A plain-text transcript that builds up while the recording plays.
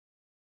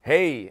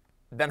Hej!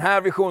 Den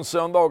här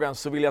visionssöndagen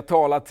så vill jag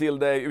tala till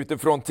dig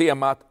utifrån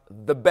temat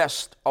The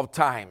Best of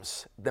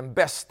Times, den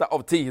bästa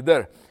av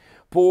tider.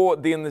 På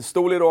din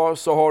stol idag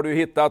så har du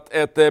hittat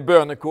ett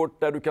bönekort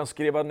där du kan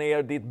skriva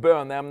ner ditt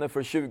bönämne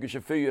för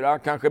 2024,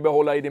 kanske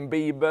behålla i din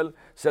bibel,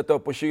 sätta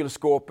upp på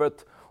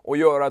kylskåpet och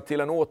göra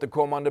till en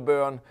återkommande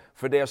bön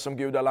för det som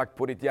Gud har lagt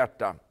på ditt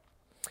hjärta.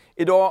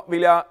 Idag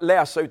vill jag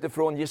läsa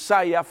utifrån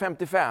Jesaja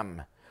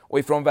 55 och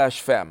ifrån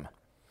vers 5.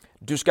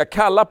 Du ska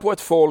kalla på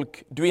ett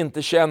folk du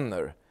inte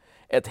känner.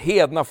 Ett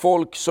hedna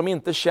folk som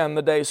inte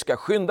känner dig ska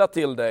skynda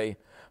till dig.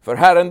 För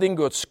Herren din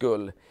Guds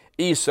skull,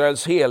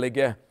 Israels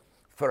helige,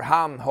 för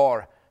han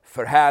har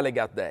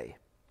förhärligat dig.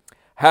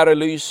 Herre,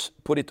 lys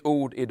på ditt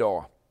ord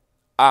idag.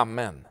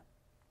 Amen.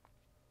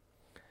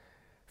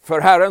 För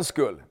Herrens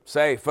skull,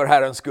 säg för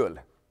Herrens skull.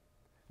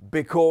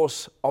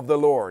 Because of the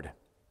Lord.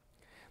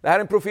 Det här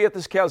är en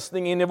profetisk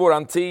hälsning in i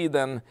våran tid,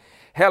 en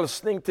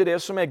hälsning till det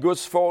som är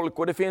Guds folk,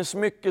 och det finns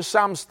mycket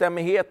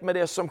samstämmighet med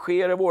det som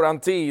sker i våran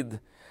tid.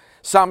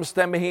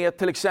 Samstämmighet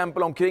till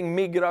exempel omkring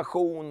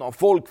migration, om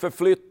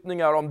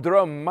folkförflyttningar, om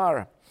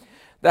drömmar.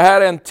 Det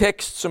här är en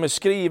text som är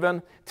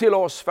skriven till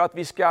oss för att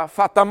vi ska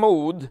fatta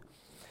mod.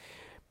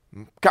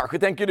 Kanske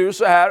tänker du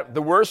så här, the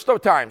worst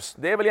of times,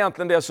 det är väl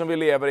egentligen det som vi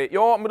lever i.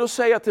 Ja, men då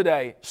säger jag till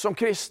dig, som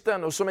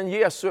kristen och som en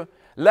Jesu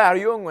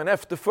lärjunge, en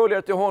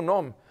efterföljare till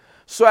honom,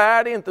 så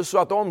är det inte så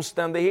att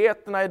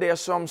omständigheterna är det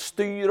som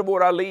styr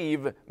våra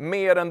liv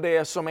mer än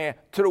det som är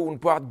tron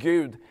på att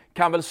Gud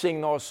kan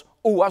välsigna oss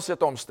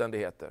oavsett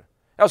omständigheter.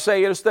 Jag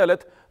säger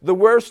istället the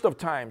worst of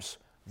times,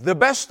 the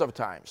best of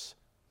times.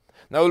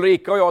 När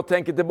Ulrika och jag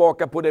tänker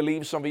tillbaka på det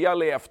liv som vi har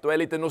levt och är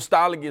lite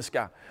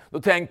nostalgiska,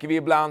 då tänker vi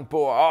ibland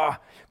på,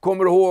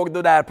 kommer du ihåg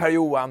det där Per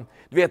Johan?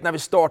 Du vet när vi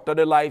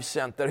startade Life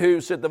Center,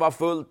 huset det var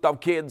fullt av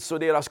kids och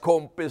deras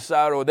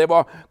kompisar och det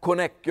var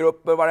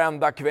connect-grupper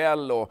varenda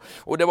kväll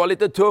och det var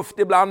lite tufft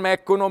ibland med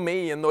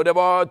ekonomin och det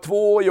var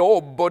 2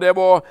 jobb och det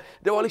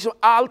var liksom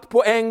allt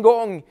på en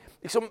gång.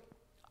 Liksom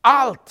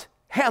allt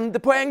hände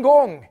på en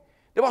gång.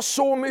 Det var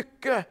så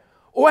mycket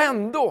och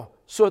ändå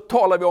så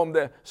talar vi om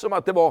det som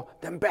att det var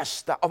den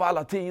bästa av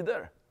alla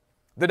tider.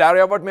 Det där har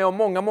jag varit med om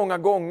många, många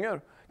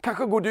gånger.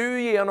 Kanske går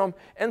du igenom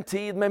en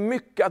tid med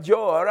mycket att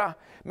göra,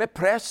 med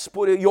press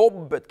på det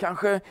jobbet,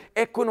 kanske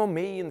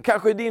ekonomin,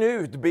 kanske din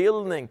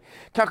utbildning,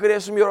 kanske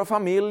det som gör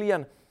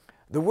familjen.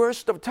 The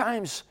worst of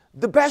times,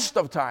 the best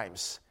of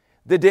times.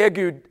 Det är det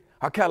Gud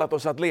har kallat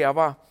oss att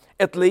leva.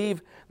 Ett liv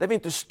där vi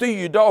inte är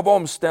styrda av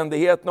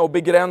omständigheterna och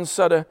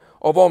begränsade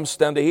av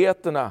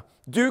omständigheterna.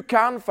 Du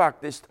kan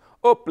faktiskt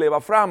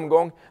uppleva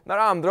framgång när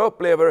andra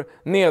upplever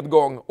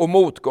nedgång och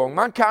motgång.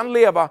 Man kan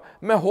leva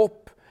med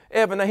hopp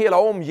även när hela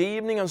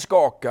omgivningen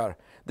skakar.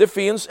 Det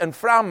finns en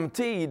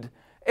framtid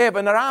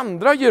även när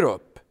andra ger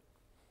upp.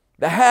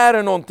 Det här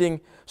är någonting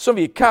som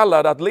vi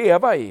kallar att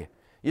leva i.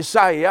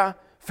 Jesaja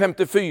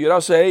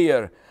 54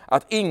 säger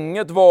att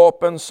inget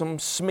vapen som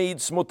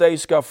smids mot dig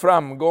ska ha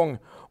framgång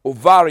och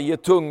varje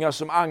tunga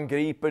som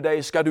angriper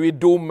dig ska du i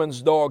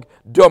domens dag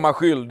döma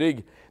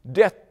skyldig.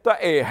 Detta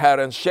är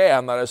Herrens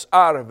tjänares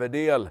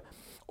arvedel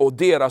och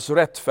deras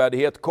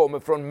rättfärdighet kommer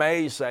från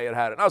mig, säger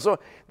Herren. Alltså,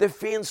 det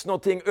finns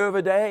någonting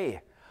över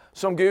dig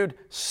som Gud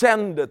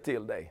sänder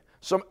till dig,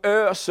 som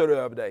öser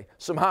över dig,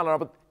 som handlar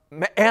om att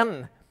med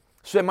en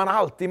så är man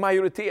alltid i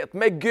majoritet.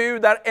 Med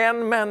Gud är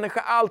en människa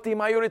alltid i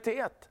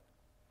majoritet.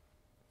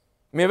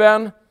 Min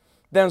vän,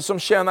 den som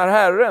tjänar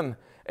Herren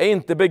är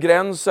inte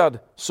begränsad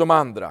som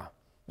andra.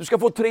 Du ska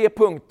få 3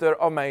 punkter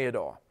av mig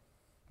idag.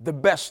 The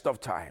best of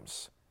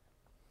times.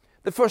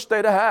 Det första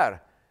är det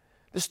här.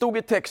 Det stod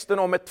i texten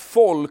om ett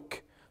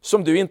folk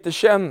som du inte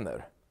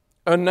känner.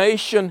 A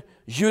nation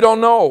you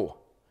don't know.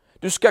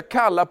 Du ska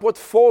kalla på ett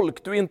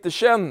folk du inte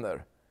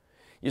känner.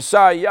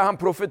 Jesaja, han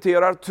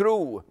profeterar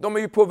tro. De är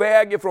ju på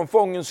väg från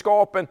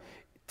fångenskapen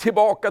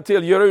tillbaka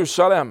till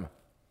Jerusalem.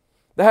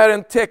 Det här är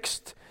en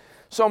text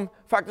som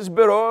faktiskt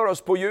berör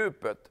oss på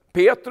djupet.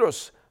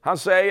 Petrus, han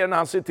säger när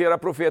han citerar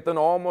profeten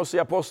Amos i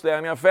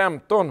Apostlagärningarna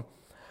 15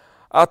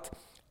 att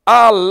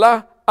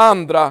alla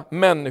andra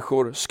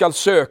människor ska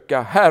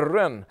söka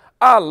Herren.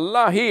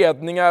 Alla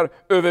hedningar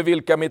över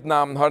vilka mitt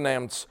namn har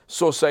nämnts,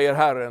 så säger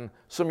Herren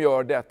som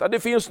gör detta. Det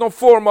finns någon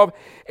form av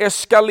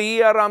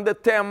eskalerande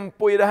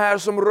tempo i det här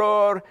som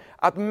rör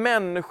att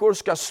människor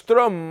ska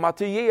strömma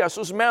till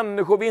Jesus,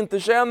 människor vi inte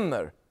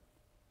känner.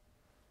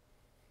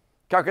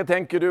 Kanske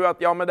tänker du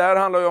att men det här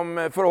handlar ju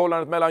om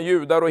förhållandet mellan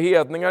judar och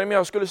hedningar. Men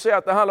jag skulle säga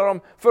att det handlar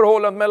om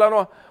förhållandet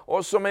mellan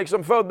oss som är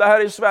liksom födda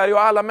här i Sverige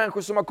och alla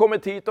människor som har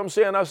kommit hit de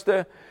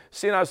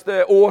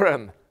senaste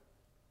åren.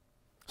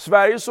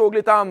 Sverige såg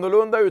lite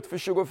annorlunda ut för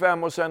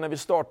 25 år sedan när vi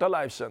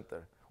startade Life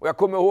Center. Och jag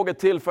kommer ihåg ett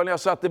tillfälle när jag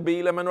satt i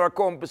bilen med några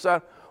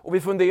kompisar och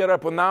vi funderade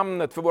på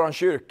namnet för vår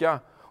kyrka.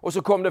 Och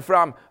så kom det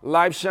fram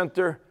Life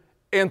Center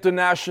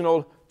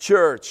International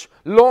Church.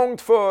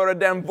 Långt före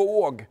den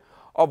våg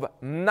av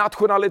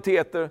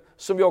nationaliteter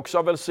som vi också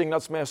har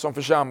välsignats med som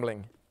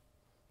församling.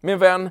 Min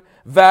vän,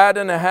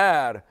 världen är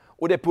här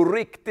och det är på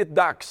riktigt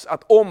dags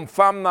att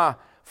omfamna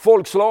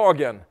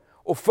folkslagen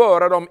och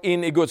föra dem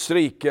in i Guds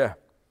rike.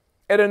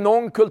 Är det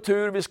någon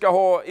kultur vi ska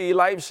ha i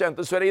Life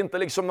Center så är det inte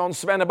liksom någon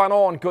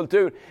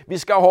svennebanankultur. Vi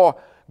ska ha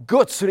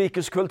Guds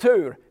rikes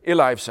kultur i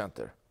Life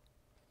Center.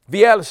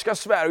 Vi älskar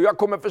Sverige och jag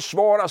kommer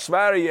försvara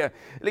Sverige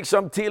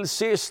liksom till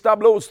sista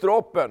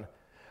blodsdroppen.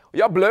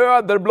 Jag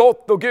blöder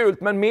blått och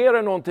gult, men mer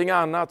än någonting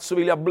annat så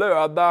vill jag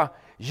blöda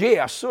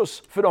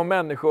Jesus för de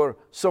människor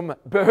som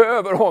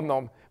behöver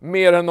honom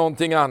mer än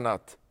någonting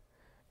annat.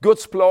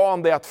 Guds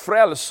plan är att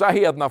frälsa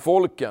hedna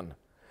folken.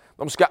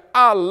 De ska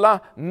alla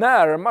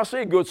närma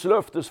sig Guds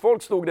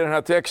löftesfolk, stod det i den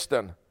här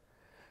texten.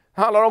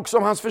 Det handlar också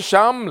om hans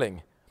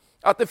församling.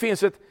 Att det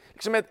finns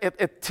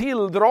ett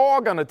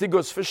tilldragande till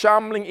Guds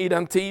församling i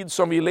den tid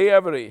som vi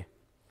lever i.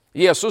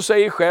 Jesus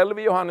säger själv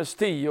i Johannes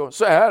 10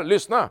 så här,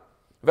 lyssna,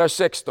 vers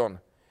 16.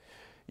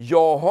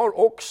 Jag har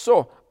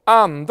också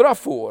andra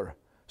får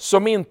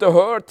som inte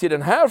hör till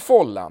den här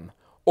follan.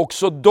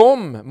 Också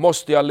dem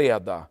måste jag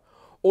leda.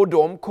 Och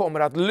de kommer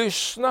att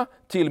lyssna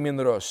till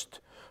min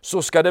röst.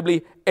 Så ska det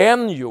bli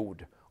en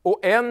jord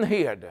och en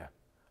herde.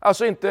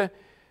 Alltså inte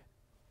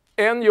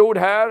en jord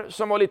här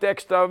som var lite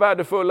extra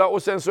värdefulla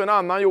och sen så en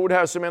annan jord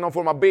här som är någon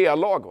form av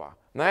B-lag. Va?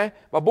 Nej,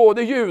 var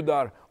både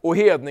judar och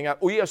hedningar.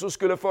 Och Jesus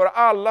skulle föra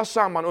alla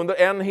samman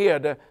under en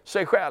herde,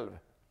 sig själv.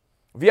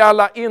 Vi är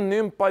alla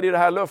inympade i det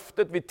här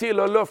löftet. Vi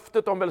tillhör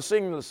löftet om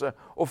välsignelse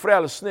och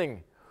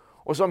frälsning.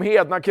 Och som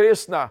hedna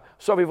kristna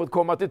så har vi fått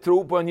komma till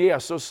tro på en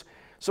Jesus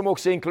som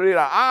också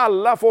inkluderar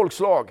alla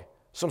folkslag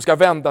som ska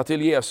vända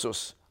till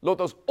Jesus.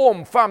 Låt oss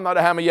omfamna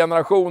det här med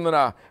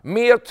generationerna.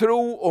 Mer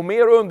tro och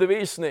mer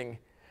undervisning.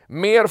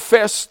 Mer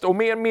fest och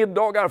mer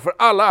middagar för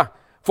alla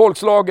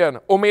folkslagen.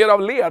 Och mer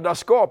av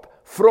ledarskap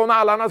från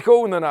alla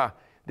nationerna.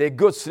 Det är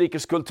Guds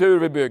rikes kultur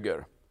vi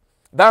bygger.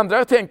 Det andra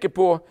jag tänker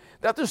på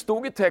är att det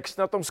stod i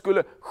texten att de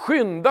skulle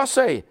skynda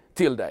sig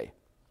till dig.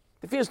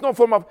 Det finns någon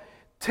form av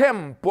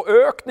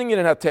tempoökning i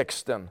den här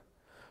texten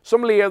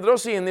som leder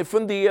oss in i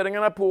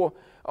funderingarna på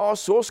ja,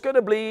 så ska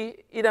det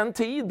bli i den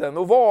tiden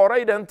och vara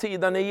i den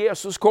tiden när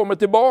Jesus kommer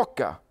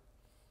tillbaka.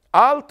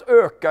 Allt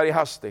ökar i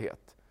hastighet.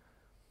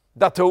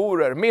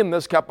 Datorer,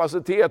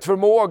 minneskapacitet,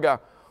 förmåga.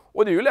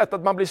 Och det är ju lätt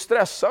att man blir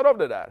stressad av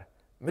det där.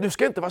 Men du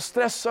ska inte vara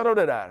stressad av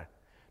det där.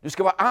 Du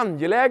ska vara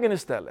angelägen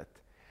istället.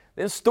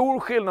 Det är en stor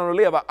skillnad att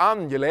leva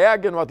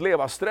angelägen och att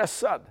leva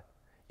stressad.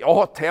 Jag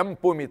har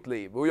tempo i mitt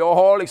liv och jag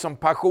har liksom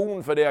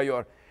passion för det jag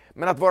gör.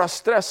 Men att vara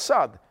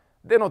stressad,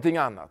 det är någonting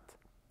annat.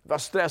 Att vara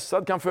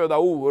stressad kan föda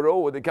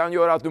oro och det kan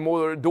göra att du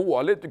mår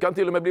dåligt. Du kan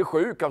till och med bli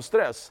sjuk av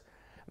stress.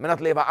 Men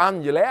att leva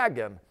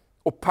angelägen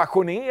och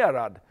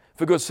passionerad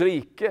för Guds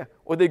rike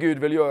och det Gud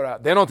vill göra,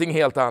 det är någonting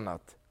helt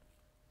annat.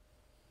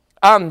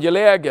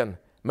 Angelägen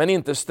men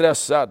inte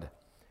stressad.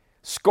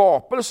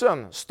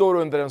 Skapelsen står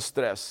under en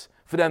stress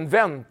för den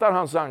väntar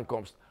hans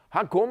ankomst.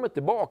 Han kommer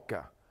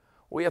tillbaka.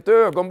 Och i ett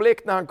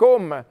ögonblick när han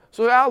kommer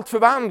så är allt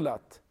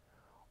förvandlat.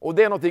 Och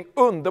det är något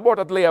underbart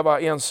att leva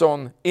i en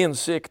sån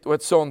insikt och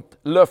ett sånt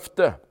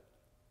löfte.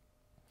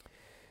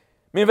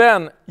 Min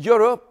vän, gör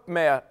upp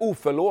med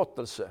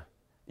oförlåtelse.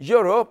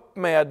 Gör upp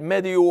med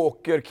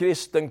medioker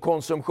kristen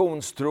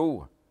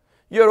konsumtionstro.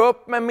 Gör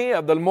upp med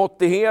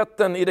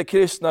medelmåttigheten i det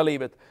kristna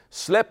livet.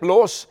 Släpp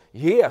loss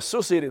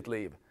Jesus i ditt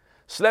liv.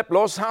 Släpp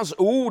loss hans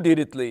ord i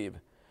ditt liv.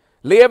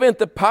 Lev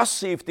inte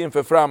passivt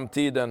inför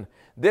framtiden.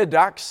 Det är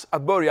dags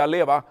att börja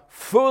leva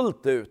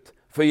fullt ut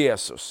för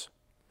Jesus.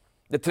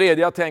 Det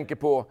tredje jag tänker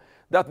på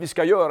är att vi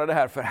ska göra det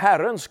här för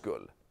Herrens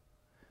skull.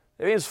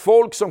 Det finns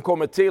folk som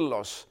kommer till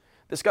oss.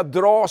 Det ska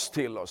dras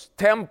till oss.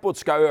 Tempot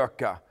ska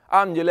öka.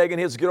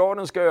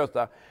 Angelägenhetsgraden ska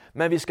öka.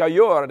 Men vi ska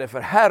göra det för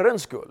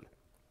Herrens skull.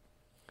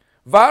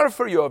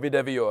 Varför gör vi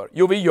det vi gör?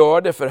 Jo, vi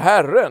gör det för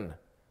Herren.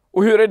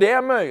 Och hur är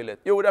det möjligt?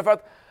 Jo, därför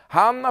att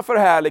han har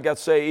förhärligat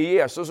sig i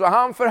Jesus och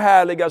han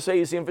förhärligar sig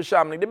i sin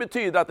församling. Det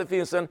betyder att det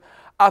finns en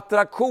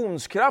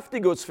attraktionskraft i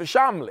Guds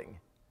församling.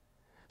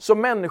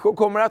 Som människor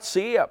kommer att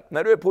se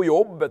när du är på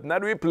jobbet, när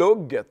du är i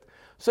plugget.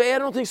 Så är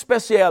det något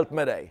speciellt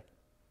med dig.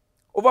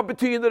 Och vad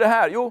betyder det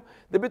här? Jo,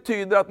 det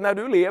betyder att när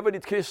du lever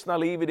ditt kristna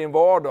liv i din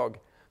vardag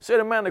så är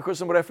det människor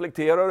som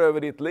reflekterar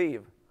över ditt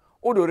liv.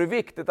 Och då är det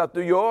viktigt att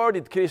du gör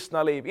ditt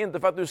kristna liv, inte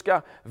för att du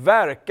ska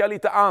verka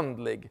lite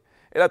andlig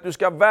eller att du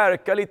ska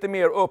verka lite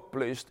mer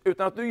upplyst,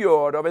 utan att du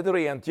gör det av ett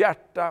rent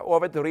hjärta och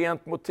av ett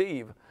rent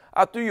motiv.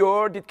 Att du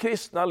gör ditt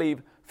kristna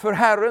liv för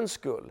Herrens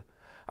skull.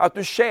 Att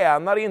du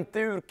tjänar inte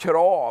ur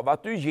krav,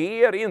 att du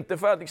ger inte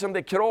för att liksom det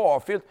är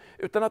kravfyllt,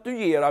 utan att du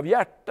ger av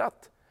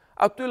hjärtat.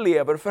 Att du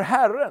lever för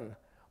Herren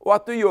och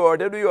att du gör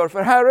det du gör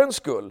för Herrens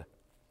skull.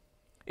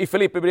 I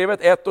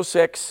Filippibrevet 1 och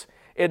 6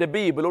 är det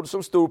bibelord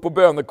som står på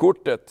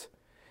bönekortet.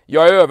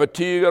 Jag är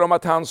övertygad om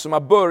att han som har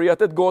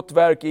börjat ett gott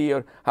verk i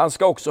er, han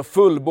ska också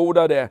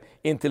fullborda det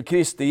intill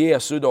Kristi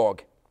Jesu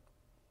dag.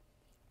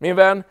 Min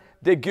vän,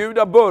 det Gud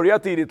har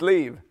börjat i ditt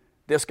liv,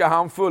 det ska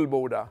han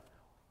fullborda.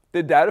 Det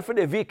är därför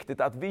det är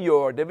viktigt att vi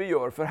gör det vi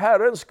gör för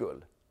Herrens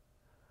skull.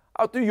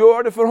 Att du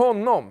gör det för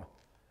honom.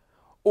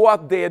 Och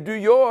att det du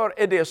gör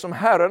är det som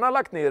Herren har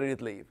lagt ner i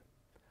ditt liv.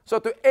 Så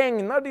att du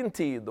ägnar din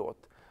tid åt,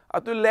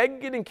 att du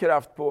lägger din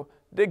kraft på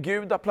det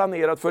Gud har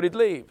planerat för ditt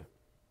liv.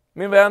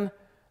 Min vän,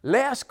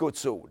 läs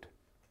Guds ord.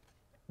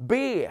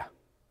 Be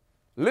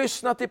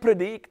Lyssna till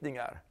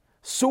predikningar.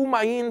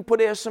 Zooma in på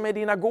det som är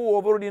dina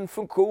gåvor och din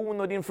funktion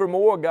och din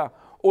förmåga.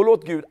 Och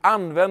låt Gud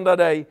använda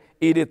dig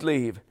i ditt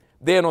liv.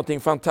 Det är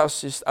något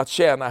fantastiskt att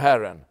tjäna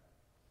Herren.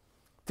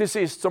 Till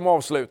sist som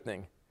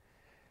avslutning.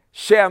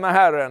 Tjäna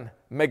Herren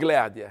med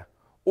glädje.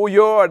 Och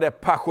gör det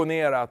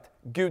passionerat.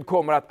 Gud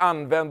kommer att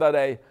använda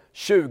dig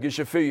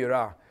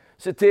 2024.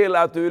 Se till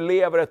att du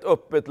lever ett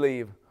öppet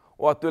liv.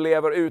 Och att du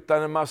lever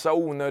utan en massa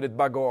onödigt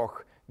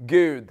bagage.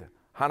 Gud,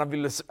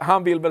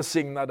 han vill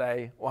välsigna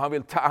dig. Och han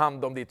vill ta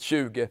hand om ditt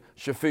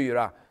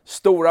 2024.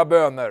 Stora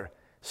böner,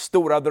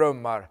 stora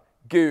drömmar.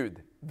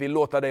 Gud vill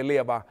låta dig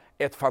leva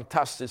ett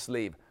fantastiskt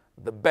liv.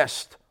 The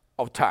best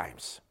of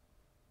times.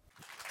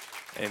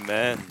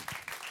 Amen.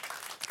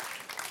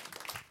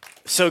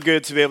 So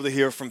good to be able to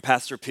hear from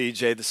Pastor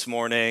PJ this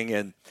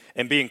morning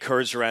and be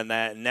encouraged around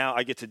that. And now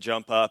I get to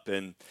jump up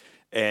and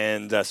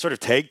sort of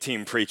tag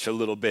team preach a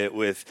little bit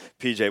with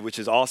PJ, which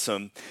is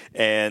awesome.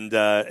 And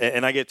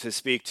I get to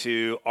speak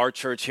to our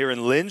church here in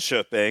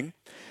Linköping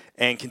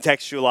and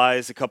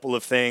contextualize a couple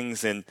of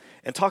things and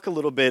talk a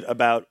little bit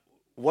about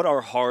what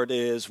our heart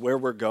is, where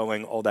we're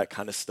going, all that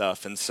kind of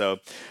stuff. And so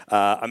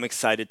I'm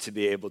excited to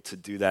be able to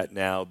do that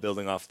now,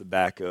 building off the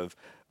back of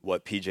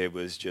what PJ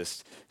was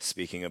just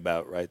speaking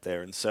about right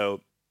there. And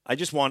so I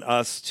just want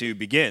us to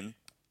begin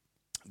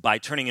by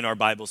turning in our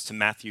Bibles to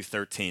Matthew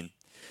 13.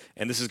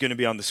 And this is going to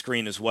be on the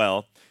screen as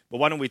well. But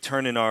why don't we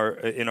turn in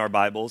our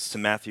Bibles to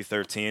Matthew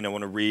 13. I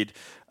want to read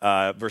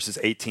verses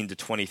 18 to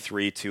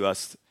 23 to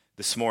us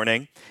this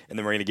morning, and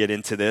then we're going to get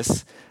into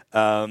this.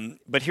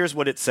 But here's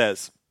what it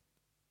says.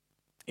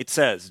 It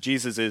says,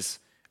 Jesus is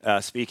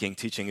speaking,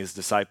 teaching his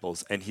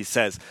disciples, and he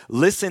says,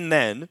 "Listen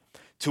then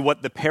to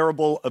what the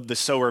parable of the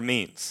sower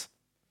means.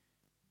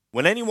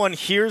 When anyone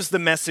hears the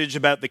message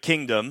about the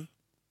kingdom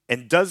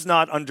and does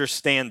not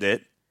understand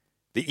it,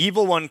 the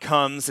evil one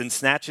comes and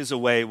snatches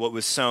away what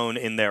was sown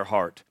in their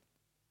heart.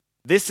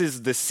 This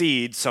is the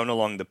seed sown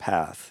along the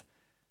path.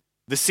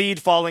 The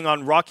seed falling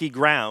on rocky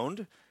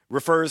ground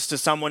refers to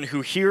someone who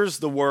hears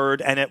the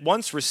word and at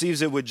once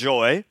receives it with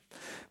joy,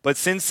 but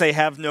since they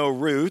have no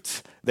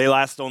root, they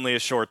last only a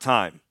short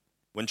time.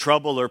 When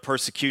trouble or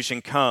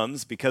persecution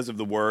comes because of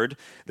the word,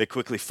 they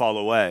quickly fall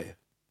away.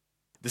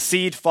 The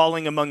seed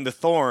falling among the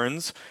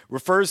thorns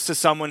refers to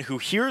someone who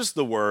hears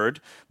the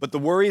word, but the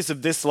worries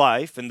of this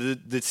life and the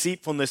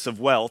deceitfulness of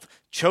wealth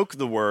choke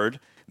the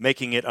word,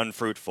 making it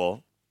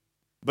unfruitful.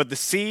 But the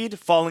seed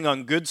falling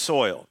on good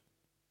soil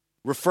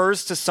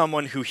refers to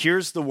someone who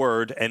hears the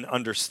word and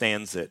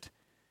understands it.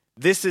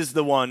 This is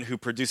the one who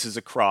produces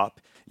a crop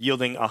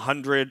yielding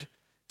 100,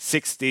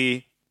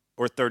 60,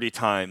 or 30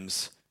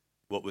 times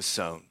what was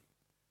sown."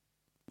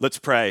 Let's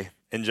pray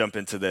and jump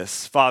into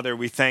this. Father,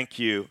 we thank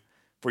you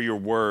for your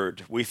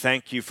word. We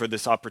thank you for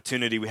this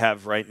opportunity we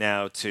have right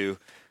now to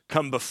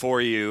come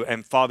before you.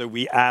 And Father,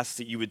 we ask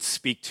that you would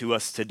speak to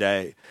us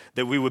today,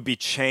 that we would be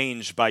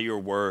changed by your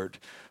word.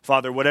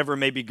 Father, whatever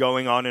may be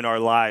going on in our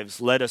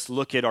lives, let us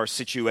look at our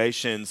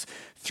situations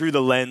through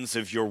the lens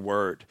of your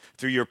word,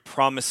 through your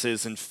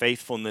promises and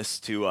faithfulness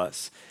to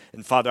us.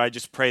 And Father, I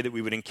just pray that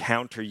we would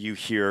encounter you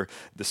here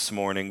this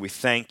morning. We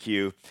thank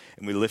you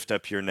and we lift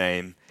up your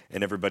name.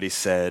 And everybody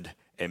said,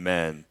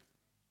 amen.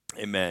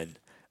 Amen.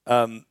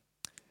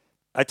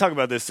 I talk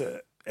about this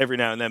every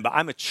now and then, but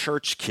I'm a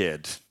church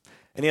kid.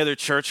 Any other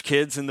church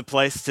kids in the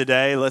place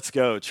today? Let's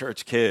go,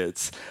 church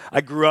kids.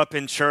 I grew up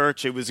in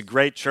church. It was a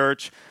great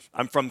church.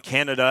 I'm from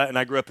Canada, and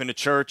I grew up in a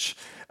church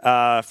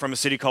from a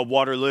city called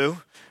Waterloo,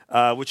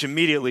 which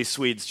immediately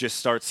Swedes just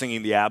start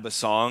singing the ABBA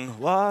song,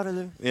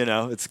 Waterloo. You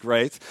know, it's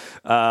great.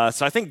 So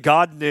I think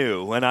God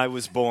knew when I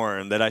was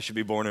born that I should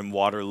be born in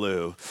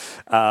Waterloo.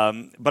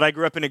 But I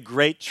grew up in a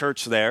great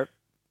church there.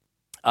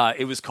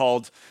 It was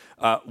called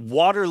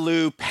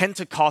Waterloo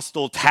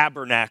Pentecostal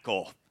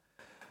Tabernacle.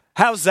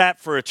 How's that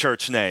for a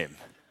church name?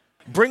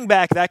 Bring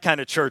back that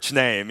kind of church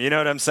name. You know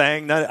what I'm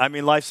saying? I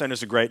mean, Life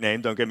Center's a great name,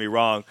 don't get me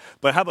wrong.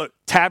 But how about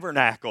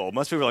Tabernacle?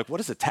 Most people are like,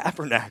 what is a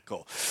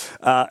tabernacle?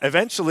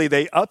 Eventually,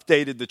 they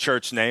updated the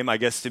church name, I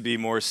guess to be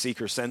more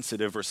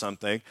seeker-sensitive or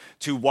something,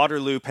 to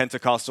Waterloo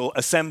Pentecostal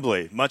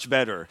Assembly. Much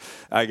better,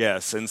 I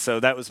guess. And so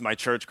that was my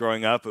church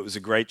growing up. It was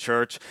a great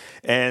church.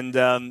 And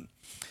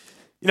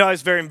you know, I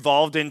was very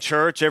involved in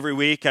church. Every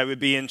week I would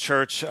be in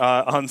church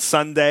on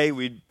Sunday.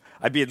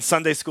 I'd be in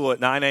Sunday school at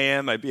 9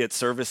 a.m. I'd be at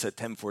service at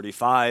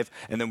 10:45,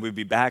 and then we'd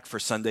be back for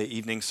Sunday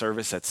evening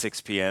service at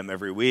 6 p.m.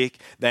 every week.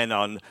 Then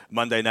on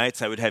Monday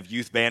nights, I would have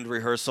youth band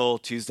rehearsal.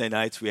 Tuesday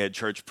nights, we had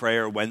church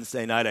prayer.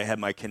 Wednesday night, I had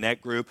my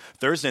Connect group.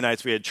 Thursday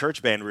nights, we had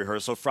church band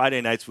rehearsal.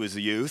 Friday nights was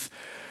the youth.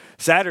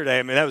 Saturday,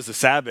 I mean, that was the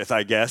Sabbath,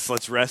 I guess.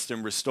 Let's rest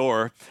and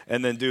restore,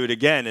 and then do it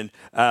again. And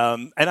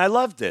I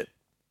loved it.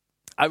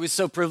 I was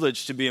so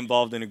privileged to be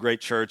involved in a great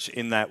church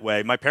in that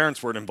way. My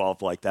parents weren't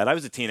involved like that. I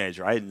was a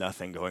teenager. I had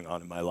nothing going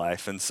on in my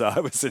life, and so I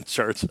was in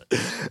church.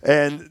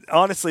 And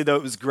honestly, though,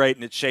 it was great,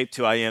 and it shaped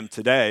who I am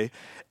today.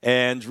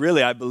 And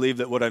really, I believe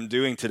that what I'm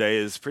doing today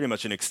is pretty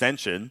much an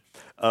extension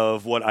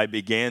of what I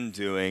began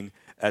doing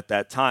at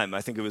that time.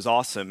 I think it was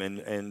awesome.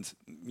 And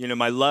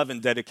my love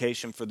and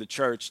dedication for the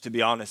church, to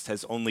be honest,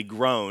 has only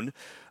grown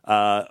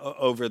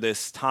over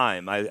this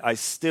time. I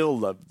still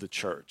love the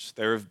church.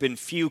 There have been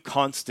few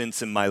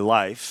constants in my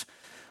life,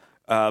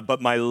 but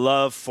my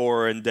love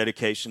for and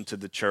dedication to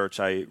the church,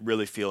 I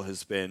really feel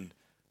has been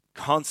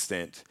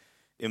constant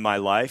in my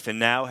life. And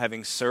now,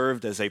 having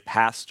served as a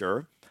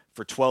pastor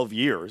for 12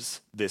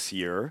 years this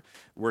year,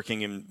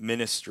 working in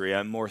ministry,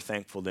 I'm more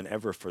thankful than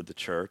ever for the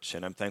church,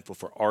 and I'm thankful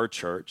for our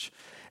church.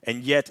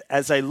 And yet,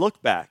 as I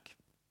look back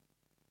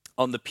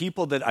on the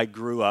people that I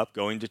grew up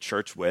going to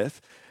church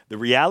with, the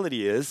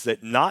reality is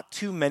that not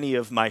too many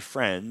of my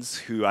friends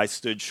who I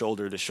stood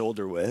shoulder to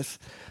shoulder with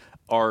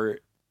are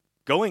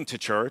going to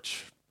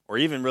church or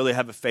even really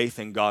have a faith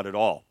in God at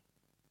all.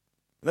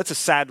 And that's a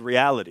sad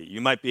reality. You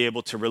might be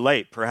able to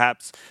relate.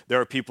 Perhaps there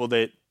are people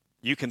that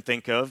you can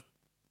think of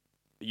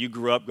that you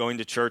grew up going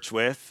to church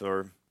with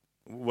or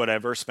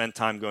whatever, spent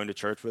time going to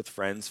church with,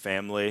 friends,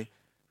 family,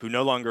 who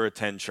no longer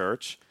attend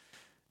church,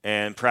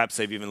 and perhaps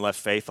they've even left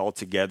faith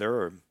altogether.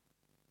 Or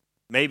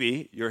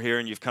maybe you're here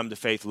and you've come to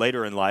faith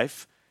later in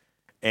life,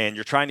 and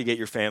you're trying to get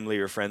your family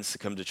or friends to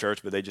come to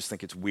church, but they just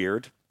think it's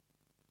weird.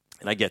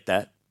 And I get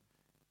that.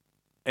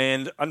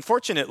 And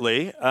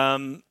unfortunately,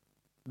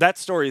 that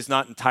story is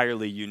not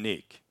entirely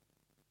unique.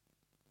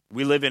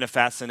 We live in a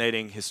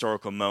fascinating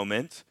historical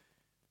moment,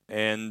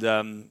 and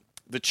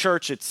the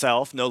church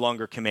itself no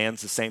longer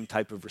commands the same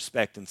type of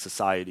respect in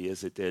society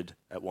as it did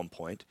at one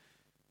point.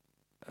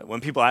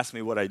 When people ask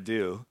me what I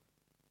do,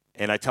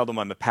 and I tell them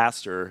I'm a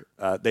pastor,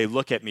 they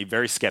look at me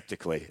very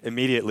skeptically.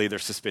 Immediately, they're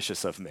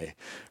suspicious of me,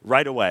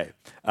 right away,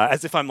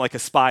 as if I'm like a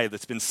spy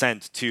that's been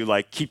sent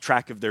to keep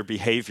track of their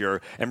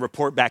behavior and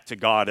report back to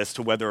God as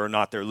to whether or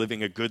not they're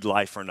living a good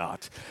life or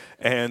not.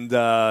 And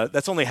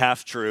that's only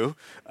half true,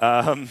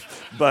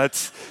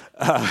 but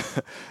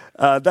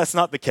that's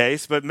not the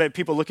case. But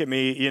people look at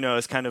me,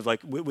 as kind of like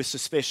with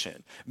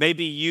suspicion.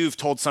 Maybe you've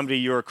told somebody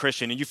you're a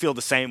Christian and you feel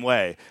the same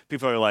way.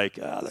 People are like,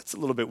 that's a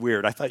little bit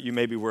weird. I thought you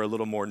maybe were a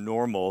little more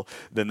normal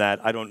than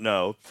that. I don't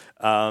know.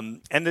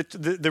 And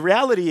the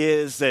reality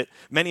is that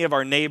many of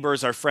our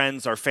neighbors, our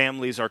friends, our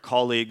families, our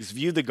colleagues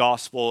view the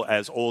gospel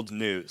as old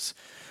news.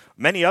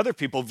 Many other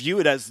people view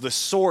it as the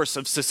source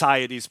of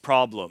society's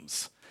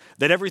problems,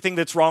 that everything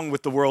that's wrong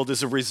with the world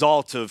is a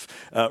result of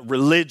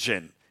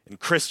religion and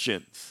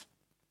Christians.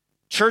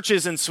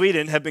 Churches in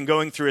Sweden have been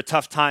going through a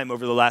tough time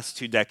over the last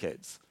 2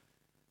 decades.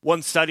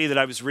 One study that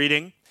I was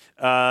reading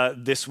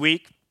this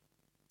week,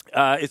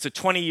 it's a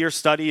 20-year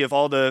study of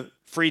all the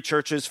free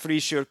churches,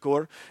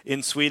 frikyrkor,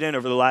 in Sweden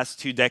over the last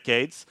 2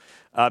 decades,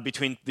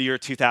 between the year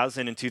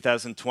 2000 and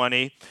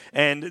 2020.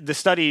 And the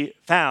study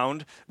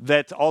found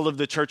that all of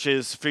the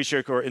churches,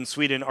 frikyrkor, in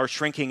Sweden are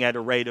shrinking at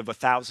a rate of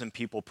 1,000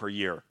 people per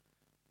year.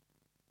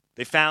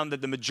 They found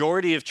that the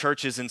majority of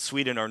churches in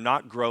Sweden are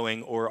not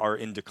growing or are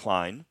in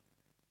decline.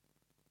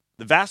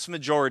 The vast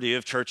majority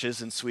of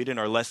churches in Sweden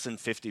are less than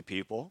 50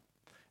 people.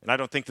 And I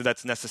don't think that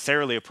that's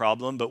necessarily a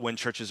problem, but when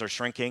churches are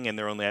shrinking and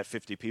they're only at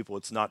 50 people,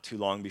 it's not too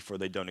long before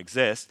they don't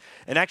exist.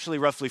 And actually,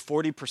 roughly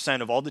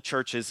 40% of all the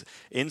churches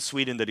in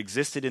Sweden that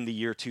existed in the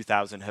year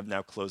 2000 have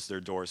now closed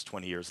their doors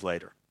 20 years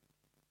later.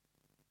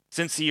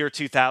 Since the year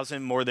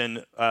 2000, more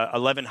than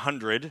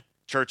 1,100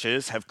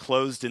 churches have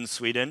closed in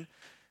Sweden,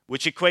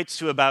 which equates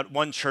to about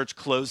one church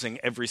closing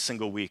every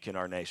single week in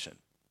our nation.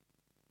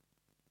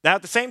 Now,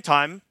 at the same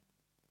time,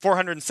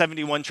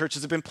 471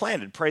 churches have been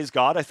planted. Praise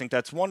God. I think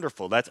that's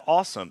wonderful. That's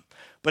awesome.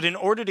 But in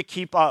order to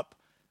keep up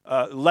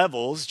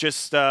levels,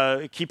 just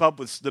keep up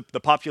with the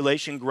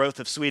population growth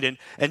of Sweden,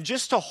 and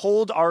just to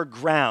hold our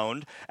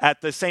ground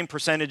at the same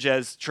percentage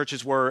as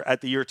churches were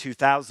at the year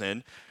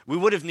 2000, we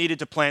would have needed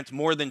to plant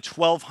more than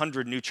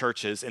 1,200 new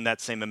churches in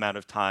that same amount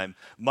of time,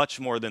 much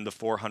more than the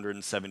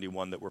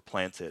 471 that were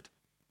planted.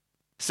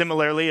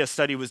 Similarly, a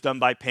study was done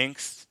by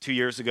Pinkst 2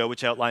 years ago,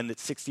 which outlined that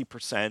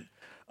 60%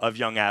 of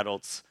young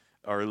adults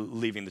are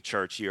leaving the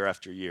church year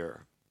after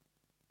year.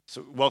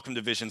 So welcome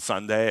to Vision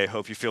Sunday. I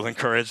hope you feel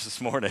encouraged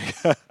this morning.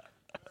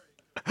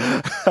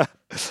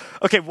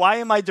 Okay, why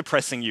am I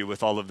depressing you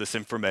with all of this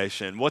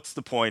information? What's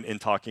the point in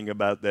talking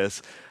about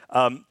this?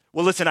 Well,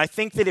 listen, I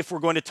think that if we're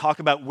going to talk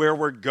about where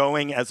we're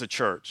going as a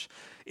church,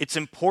 it's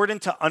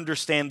important to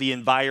understand the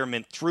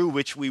environment through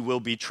which we will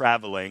be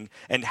traveling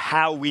and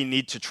how we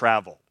need to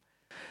travel.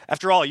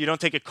 After all, you don't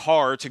take a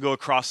car to go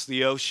across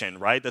the ocean,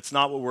 right? That's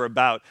not what we're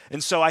about.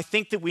 And so I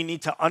think that we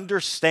need to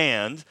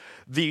understand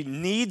the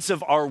needs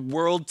of our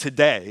world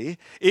today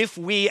if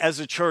we as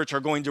a church are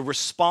going to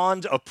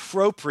respond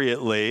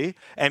appropriately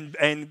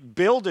and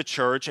build a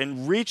church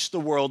and reach the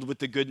world with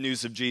the good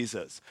news of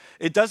Jesus.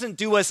 It doesn't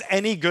do us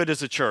any good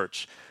as a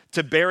church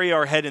to bury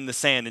our head in the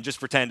sand and just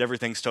pretend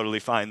everything's totally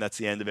fine. That's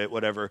the end of it,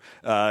 whatever.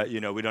 We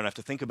don't have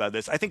to think about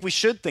this. I think we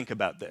should think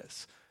about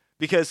this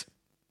because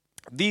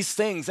these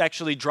things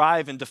actually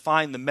drive and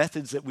define the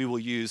methods that we will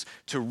use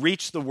to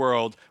reach the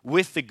world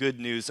with the good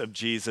news of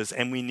Jesus,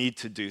 and we need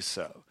to do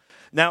so.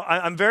 Now,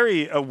 I'm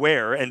very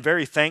aware and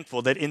very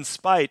thankful that in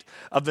spite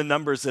of the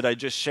numbers that I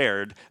just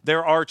shared,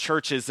 there are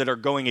churches that are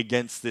going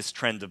against this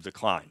trend of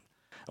decline.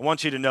 I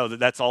want you to know that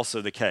that's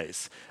also the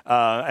case.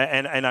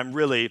 And I'm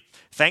really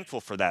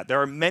thankful for that.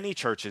 There are many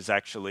churches,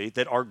 actually,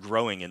 that are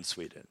growing in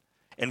Sweden.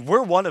 And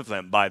we're one of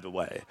them, by the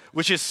way,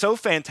 which is so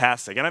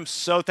fantastic. And I'm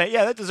so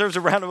that deserves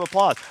a round of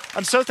applause.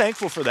 I'm so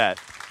thankful for that.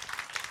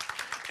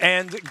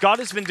 And God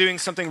has been doing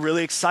something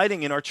really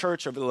exciting in our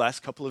church over the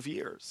last couple of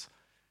years.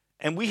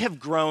 And we have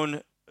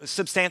grown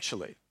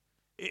substantially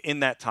in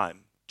that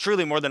time,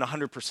 truly more than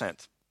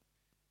 100%.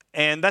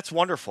 And that's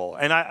wonderful.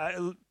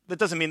 And that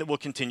doesn't mean that we'll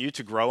continue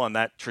to grow on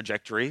that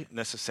trajectory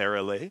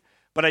necessarily.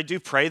 But I do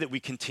pray that we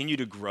continue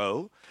to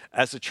grow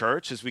as a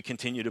church, as we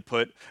continue to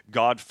put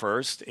God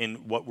first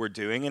in what we're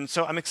doing. And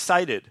so I'm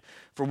excited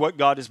for what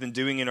God has been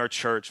doing in our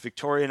church.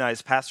 Victoria and I,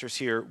 as pastors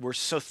here, we're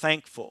so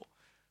thankful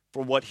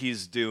for what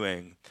he's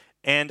doing.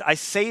 And I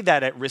say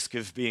that at risk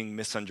of being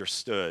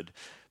misunderstood,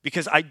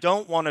 because I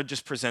don't want to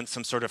just present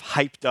some sort of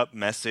hyped up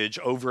message,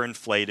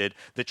 overinflated,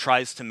 that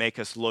tries to make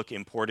us look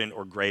important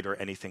or great or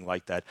anything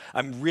like that.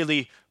 I'm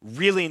really,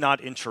 really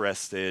not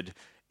interested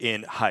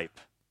in hype.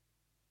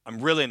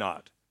 I'm really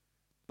not.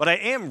 But I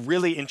am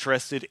really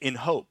interested in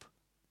hope.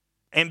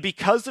 And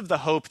because of the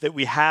hope that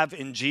we have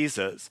in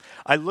Jesus,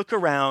 I look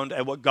around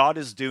at what God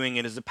is doing,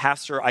 and as a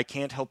pastor, I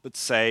can't help but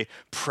say,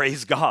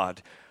 praise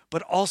God.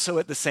 But also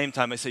at the same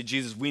time, I say,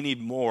 Jesus, we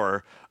need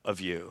more of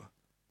you.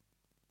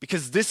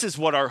 Because this is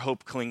what our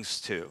hope clings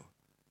to.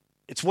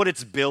 It's what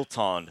it's built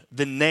on,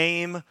 the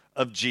name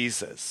of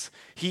Jesus.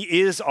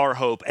 He is our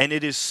hope, and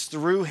it is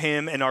through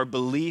him and our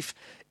belief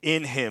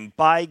in him,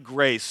 by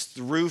grace,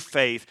 through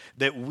faith,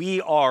 that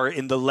we are,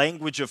 in the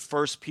language of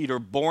 1 Peter,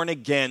 born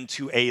again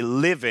to a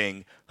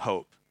living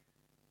hope.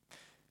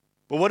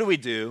 But what do we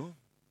do,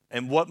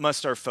 and what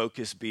must our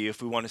focus be if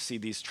we want to see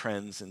these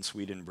trends in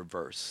Sweden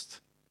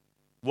reversed?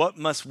 What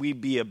must we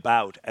be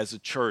about as a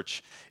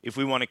church if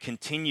we want to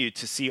continue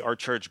to see our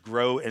church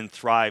grow and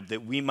thrive,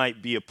 that we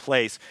might be a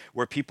place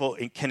where people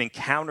can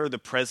encounter the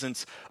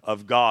presence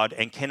of God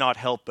and cannot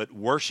help but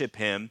worship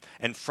him,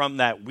 and from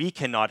that we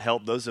cannot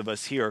help, those of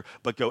us here,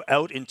 but go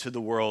out into the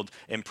world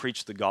and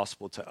preach the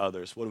gospel to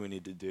others? What do we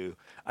need to do?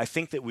 I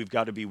think that we've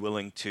got to be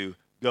willing to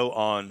go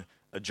on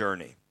a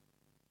journey.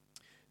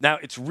 Now,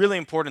 it's really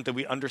important that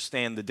we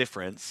understand the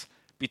difference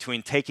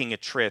between taking a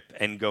trip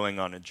and going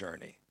on a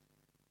journey.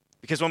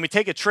 Because when we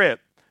take a trip,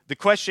 the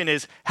question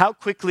is, how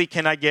quickly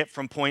can I get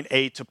from point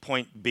A to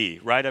point B,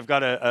 right? I've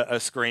got a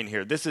screen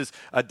here. This is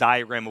a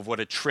diagram of what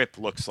a trip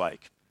looks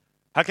like.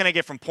 How can I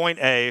get from point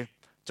A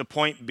to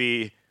point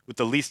B with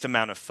the least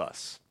amount of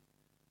fuss?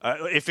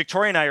 If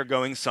Victoria and I are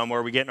going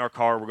somewhere, we get in our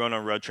car, we're going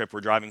on a road trip,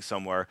 we're driving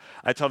somewhere,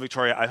 I tell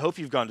Victoria, I hope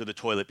you've gone to the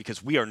toilet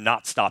because we are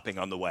not stopping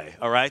on the way,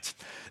 all right?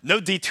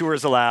 No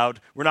detours allowed.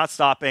 We're not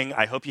stopping.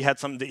 I hope you had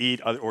something to eat,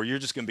 or you're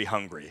just going to be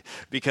hungry,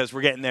 because we're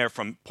getting there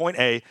from point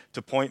A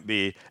to point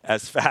B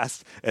as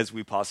fast as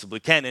we possibly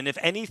can. And if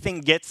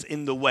anything gets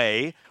in the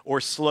way or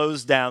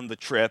slows down the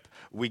trip,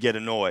 we get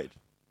annoyed.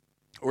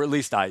 Or at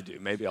least I do.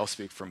 Maybe I'll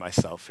speak for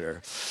myself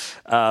here.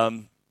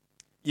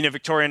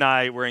 Victoria and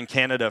I were in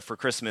Canada for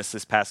Christmas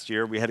this past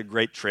year. We had a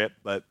great trip,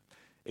 but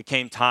it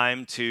came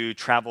time to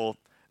travel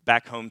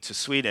back home to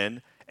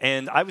Sweden,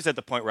 and I was at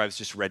the point where I was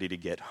just ready to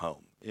get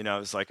home. I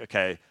was like,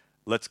 okay,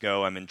 let's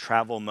go. I'm in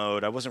travel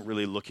mode. I wasn't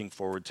really looking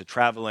forward to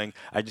traveling.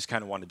 I just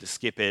kind of wanted to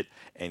skip it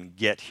and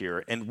get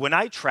here. And when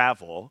I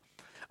travel,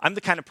 I'm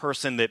the kind of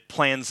person that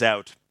plans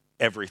out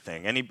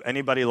everything.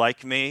 Anybody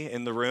like me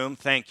in the room?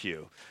 Thank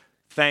you.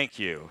 Thank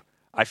you.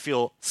 I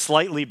feel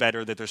slightly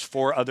better that there's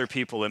 4 other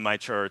people in my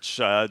church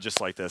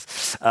just like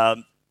this.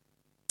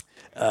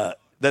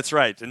 That's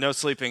right. And no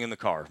sleeping in the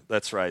car.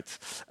 That's right.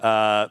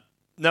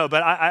 No,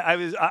 but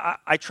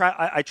I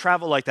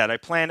travel like that. I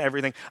plan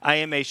everything. I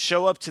am a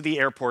show up to the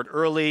airport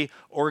early,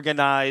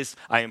 organized.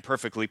 I am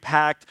perfectly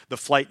packed. The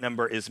flight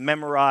number is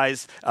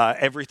memorized.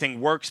 Everything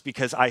works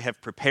because I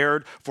have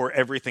prepared for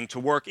everything to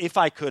work. If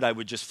I could, I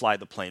would just fly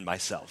the plane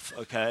myself,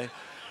 okay?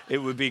 It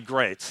would be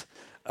great.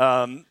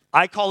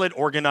 I call it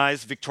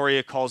organized.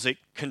 Victoria calls it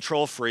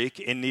control freak,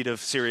 in need of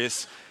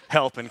serious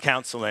help and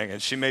counseling,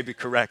 and she may be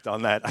correct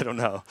on that. I don't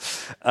know.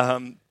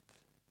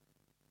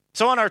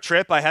 So on our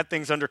trip, I had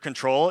things under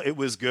control. It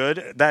was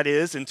good. That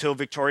is, until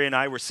Victoria and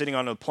I were sitting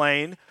on a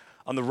plane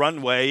on the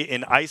runway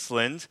in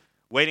Iceland,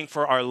 waiting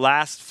for our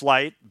last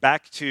flight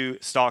back to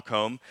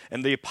Stockholm,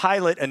 and the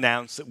pilot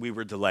announced that we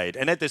were delayed.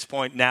 And at this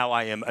point, now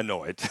I am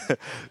annoyed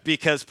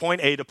because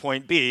point A to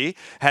point B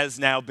has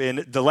now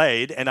been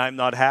delayed, and I'm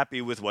not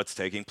happy with what's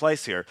taking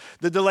place here.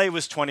 The delay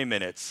was 20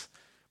 minutes,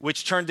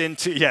 which turned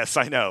into, yes,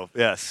 I know,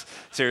 yes,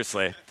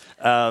 seriously,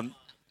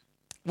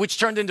 which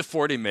turned into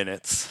 40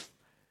 minutes,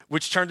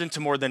 which turned into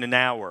more than an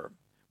hour,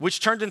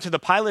 which turned into the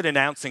pilot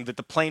announcing that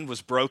the plane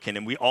was broken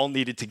and we all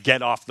needed to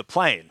get off the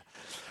plane,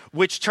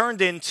 which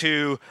turned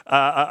into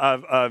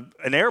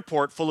an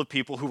airport full of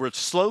people who were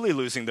slowly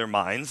losing their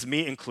minds,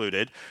 me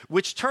included,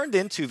 which turned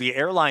into the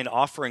airline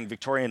offering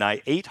Victoria and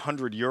I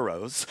 800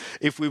 euros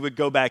if we would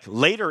go back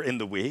later in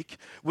the week,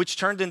 which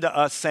turned into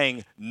us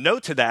saying no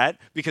to that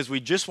because we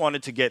just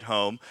wanted to get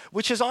home,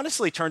 which has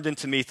honestly turned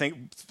into me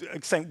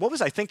saying, what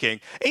was I thinking?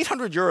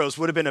 800 euros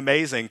would have been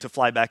amazing to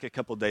fly back a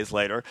couple days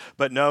later,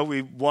 but no,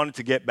 we wanted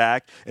to get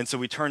back, and so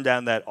we turned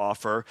down that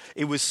offer.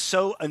 It was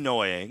so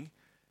annoying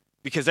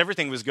because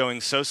everything was going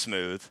so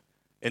smooth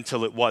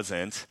until it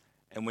wasn't.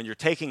 And when you're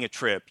taking a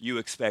trip, you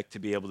expect to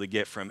be able to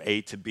get from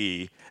A to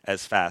B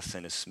as fast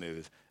and as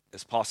smooth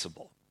as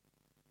possible.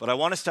 But I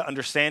want us to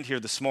understand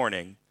here this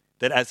morning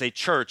that as a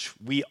church,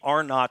 we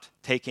are not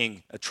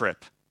taking a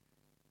trip.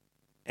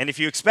 And if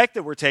you expect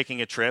that we're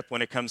taking a trip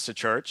when it comes to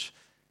church,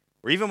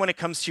 or even when it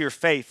comes to your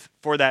faith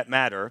for that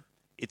matter,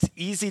 it's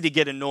easy to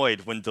get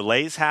annoyed when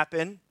delays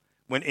happen,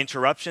 when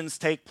interruptions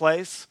take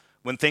place,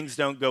 when things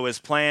don't go as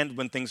planned,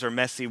 when things are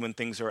messy, when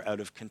things are out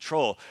of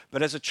control.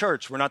 But as a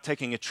church, we're not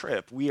taking a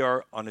trip. We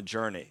are on a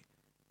journey.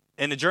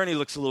 And a journey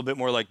looks a little bit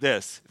more like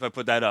this, if I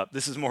put that up.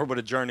 This is more what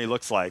a journey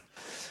looks like.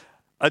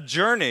 A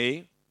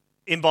journey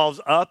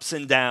involves ups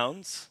and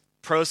downs,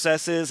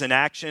 processes and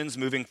actions,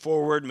 moving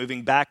forward,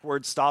 moving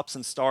backward, stops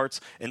and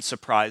starts, and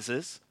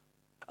surprises.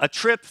 A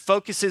trip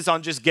focuses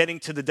on just getting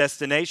to the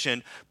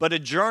destination, but a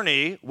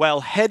journey,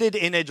 while headed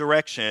in a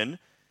direction,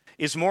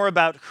 is more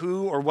about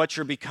who or what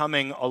you're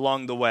becoming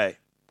along the way.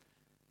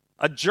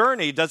 A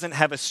journey doesn't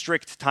have a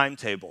strict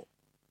timetable.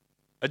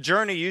 A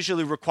journey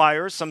usually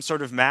requires some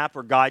sort of map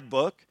or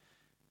guidebook.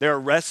 There are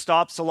rest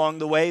stops along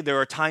the way. There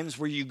are times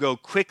where you go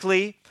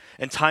quickly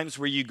and times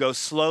where you go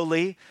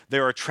slowly.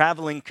 There are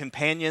traveling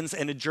companions,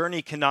 and a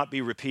journey cannot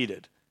be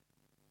repeated.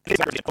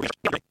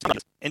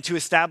 And to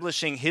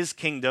establishing his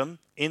kingdom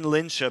in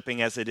Linköping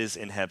as it is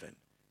in heaven.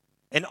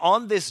 And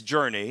on this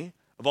journey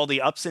of all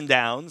the ups and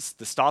downs,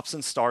 the stops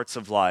and starts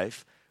of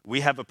life, we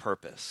have a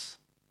purpose.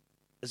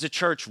 As a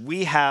church,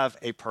 we have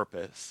a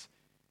purpose.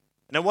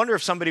 And I wonder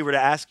if somebody were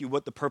to ask you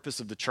what the purpose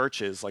of the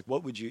church is, like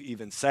what would you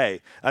even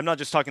say? I'm not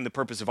just talking the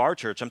purpose of our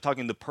church, I'm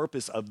talking the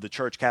purpose of the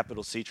church,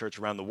 capital C church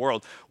around the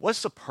world.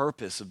 What's the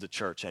purpose of the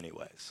church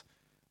anyways?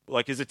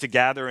 Like, is it to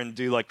gather and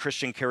do like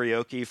Christian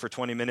karaoke for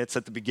 20 minutes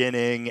at the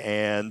beginning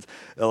and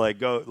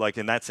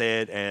and that's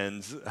it,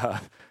 and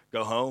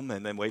go home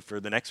and then wait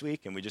for the next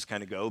week and we just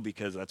kind of go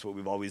because that's what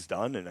we've always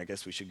done and I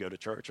guess we should go to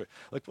church? Or,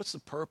 like, what's the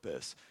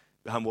purpose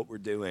behind what we're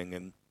doing?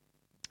 And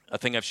a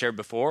thing I've shared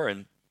before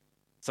and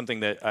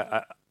something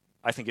that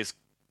I think is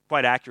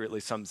quite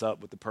accurately sums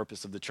up what the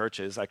purpose of the church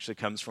is actually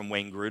comes from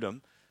Wayne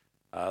Grudem,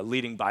 a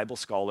leading Bible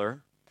scholar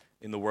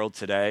in the world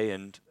today.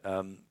 And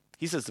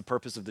he says the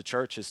purpose of the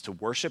church is to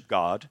worship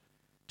God,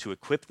 to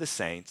equip the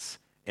saints,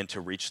 and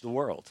to reach the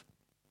world.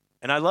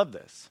 And I love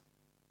this.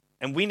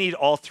 And we need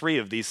all three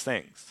of these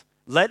things.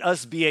 Let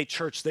us be a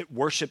church that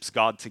worships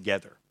God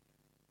together.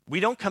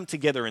 We don't come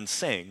together and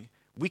sing.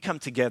 We come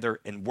together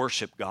and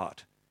worship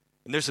God.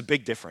 And there's a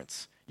big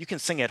difference. You can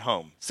sing at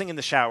home. Sing in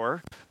the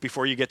shower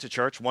before you get to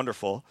church.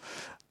 Wonderful.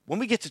 When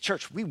we get to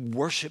church, we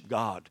worship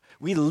God.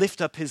 We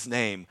lift up his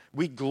name.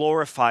 We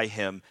glorify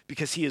him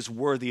because he is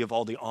worthy of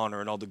all the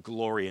honor and all the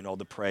glory and all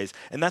the praise.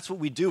 And that's what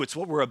we do. It's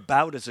what we're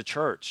about as a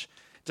church.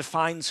 It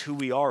defines who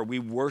we are. We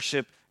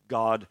worship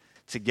God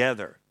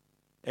together.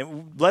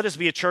 And let us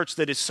be a church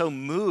that is so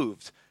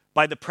moved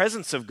by the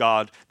presence of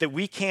God that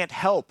we can't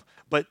help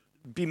but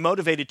be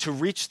motivated to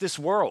reach this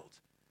world.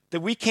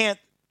 That we can't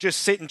just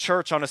sit in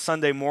church on a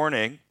Sunday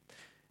morning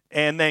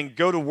and then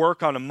go to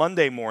work on a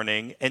Monday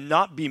morning and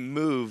not be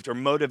moved or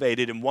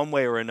motivated in one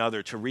way or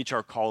another to reach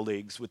our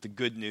colleagues with the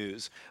good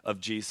news of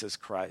Jesus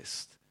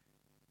Christ.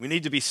 We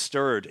need to be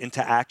stirred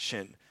into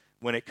action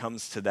when it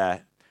comes to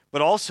that.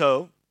 But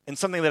also, and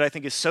something that I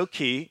think is so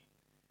key,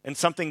 and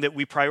something that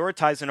we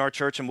prioritize in our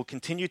church and will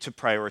continue to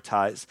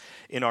prioritize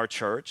in our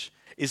church,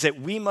 is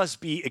that we must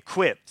be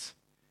equipped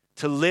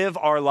to live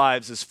our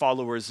lives as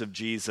followers of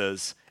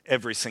Jesus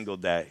every single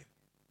day.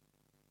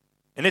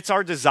 And it's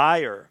our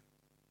desire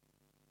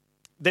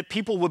that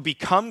people would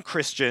become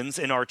Christians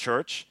in our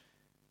church,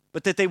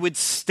 but that they would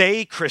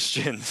stay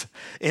Christians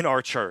in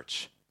our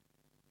church.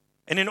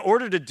 And in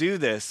order to do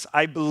this,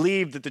 I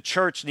believe that the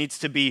church needs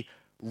to be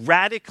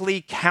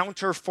radically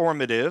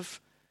counterformative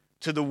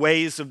to the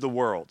ways of the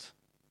world.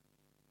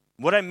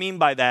 What I mean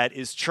by that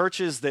is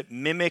churches that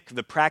mimic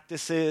the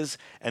practices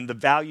and the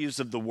values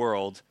of the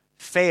world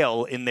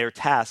fail in their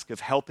task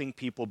of helping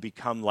people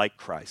become like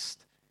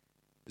Christ.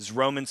 As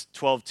Romans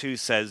 12:2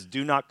 says,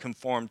 do not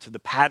conform to the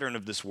pattern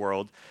of this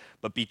world,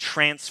 but be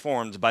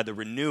transformed by the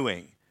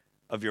renewing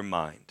of your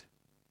mind.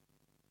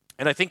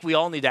 And I think we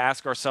all need to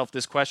ask ourselves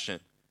this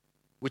question,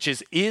 which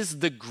is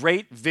the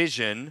great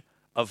vision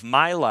of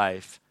my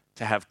life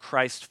to have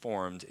Christ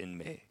formed in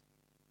me?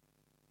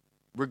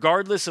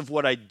 Regardless of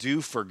what I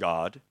do for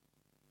God,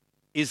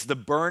 is the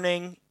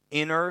burning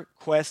inner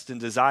quest and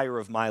desire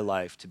of my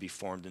life to be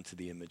formed into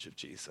the image of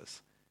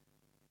Jesus?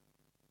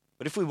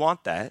 But if we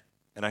want that,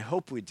 and I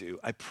hope we do,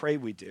 I pray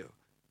we do,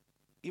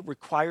 it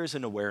requires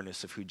an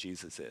awareness of who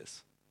Jesus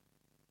is.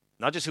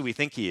 not just who we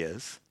think he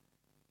is,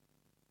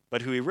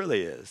 but who he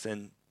really is.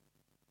 And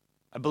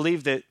I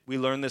believe that we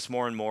learn this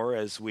more and more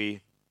as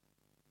we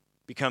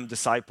become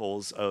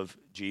disciples of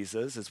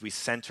Jesus, as we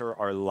center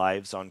our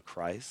lives on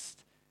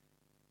Christ.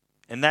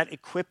 And that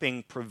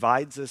equipping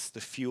provides us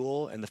the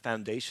fuel and the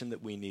foundation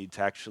that we need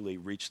to actually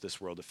reach this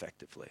world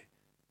effectively.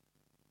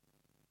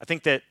 I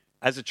think that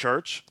as a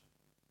church,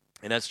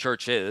 and as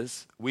church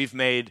is, we've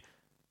made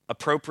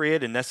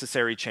appropriate and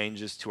necessary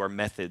changes to our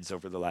methods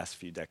over the last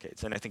few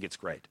decades, and I think it's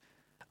great.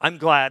 I'm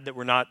glad that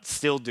we're not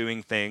still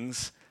doing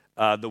things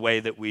the way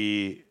that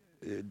we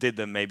did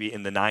them maybe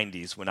in the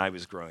 90s when I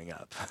was growing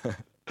up.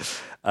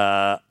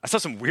 I saw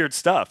some weird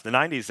stuff. The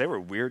 90s, they were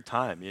a weird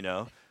time, you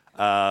know.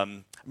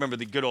 I remember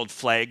the good old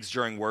flags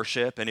during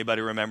worship.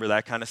 Anybody remember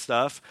that kind of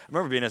stuff? I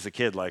remember being as a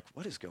kid like,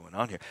 what is going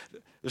on here?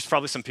 There's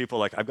probably some people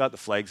like, I've got the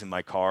flags in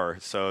my car,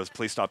 so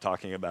please stop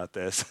talking about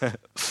this.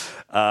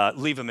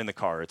 Leave them in the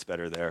car. It's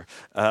better there.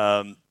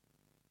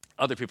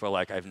 Other people are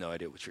like, I have no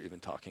idea what you're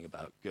even talking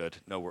about. Good,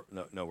 no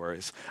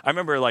worries. I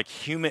remember like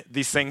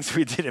these things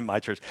we did in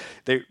my church,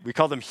 we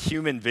called them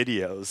human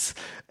videos.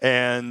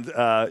 And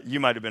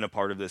you might have been a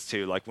part of this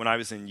too. Like when I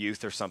was in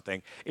youth or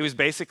something, it was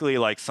basically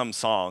like some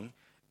song,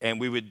 and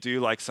we would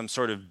do like some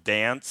sort of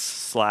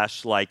dance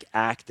 / like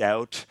act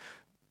out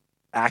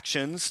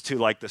actions to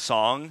like the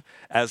song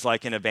as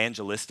like an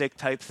evangelistic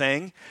type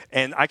thing.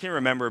 And I can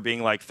remember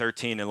being like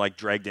 13 and like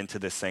dragged into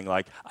this thing.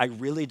 Like, I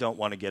really don't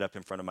want to get up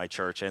in front of my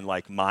church and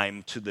like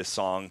mime to this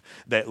song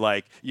that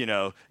like, you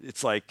know,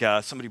 it's like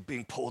somebody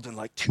being pulled in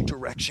like 2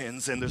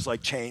 directions and there's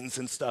like chains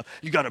and stuff.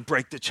 You got to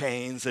break the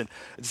chains. And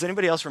does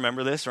anybody else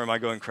remember this, or am I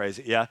going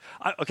crazy? Yeah.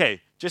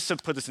 Okay. Just to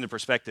put this into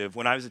perspective,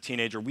 when I was a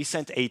teenager, we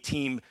sent a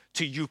team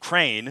to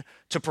Ukraine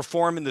to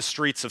perform in the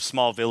streets of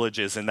small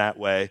villages in that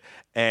way.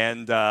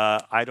 And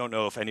I don't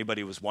know if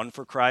anybody was won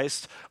for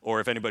Christ or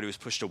if anybody was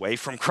pushed away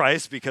from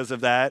Christ because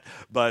of that,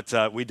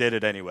 but we did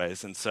it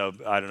anyways. And so,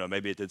 I don't know,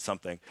 maybe it did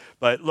something.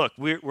 But look,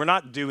 we're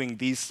not doing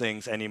these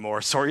things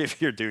anymore. Sorry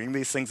if you're doing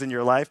these things in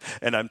your life,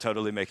 and I'm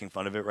totally making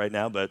fun of it right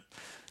now, but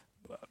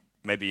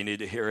maybe you need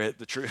to hear it.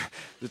 The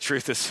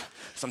truth is,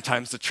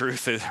 sometimes the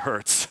truth, it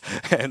hurts.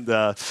 And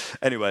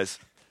anyways,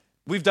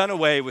 we've done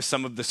away with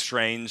some of the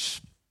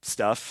strange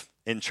stuff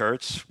in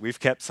church. We've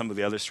kept some of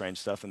the other strange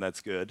stuff, and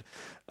that's good.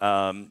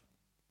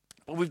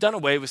 But we've done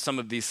away with some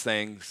of these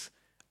things.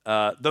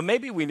 Though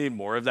maybe we need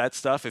more of that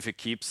stuff if it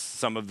keeps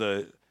some of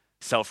the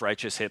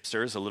self-righteous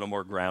hipsters a little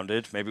more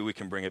grounded. Maybe we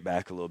can bring it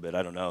back a little bit.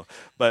 I don't know.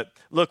 But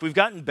look, we've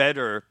gotten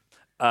better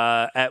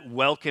at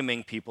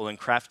welcoming people and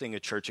crafting a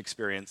church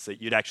experience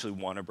that you'd actually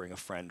want to bring a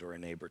friend or a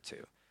neighbor to.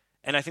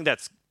 And I think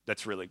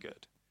that's really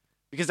good.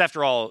 Because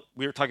after all,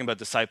 we were talking about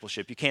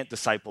discipleship. You can't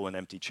disciple an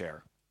empty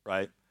chair,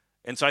 right?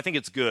 And so I think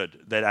it's good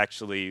that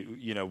actually,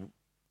 you know,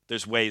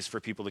 there's ways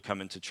for people to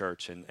come into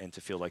church and to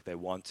feel like they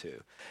want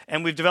to.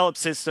 And we've developed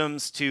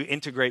systems to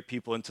integrate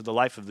people into the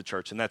life of the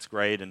church, and that's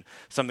great and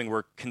something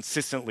we're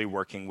consistently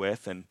working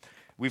with. And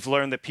we've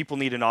learned that people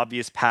need an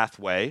obvious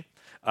pathway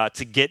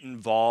to get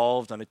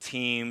involved on a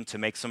team, to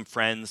make some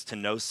friends, to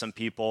know some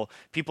people.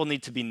 People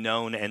need to be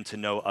known and to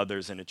know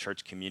others in a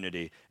church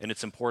community, and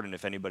it's important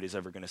if anybody's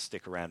ever going to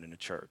stick around in a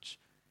church.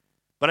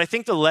 But I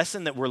think the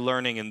lesson that we're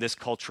learning in this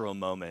cultural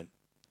moment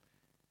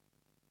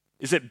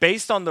is that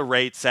based on the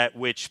rates at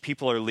which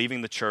people are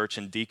leaving the church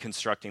and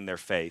deconstructing their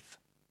faith,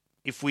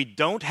 if we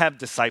don't have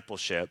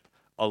discipleship,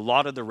 a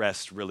lot of the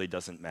rest really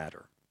doesn't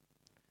matter.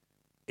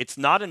 It's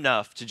not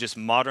enough to just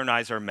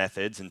modernize our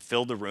methods and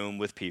fill the room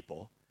with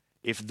people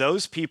if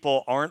those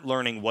people aren't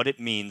learning what it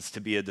means to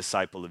be a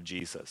disciple of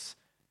Jesus,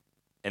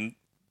 and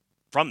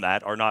from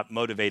that are not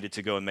motivated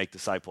to go and make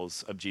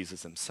disciples of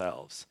Jesus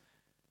themselves.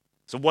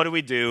 So what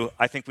do?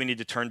 I think we need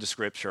to turn to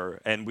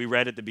Scripture, and we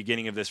read at the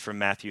beginning of this from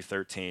Matthew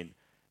 13.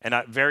 And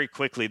very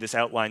quickly, this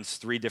outlines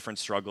 3 different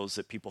struggles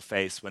that people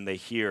face when they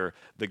hear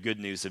the good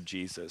news of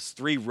Jesus.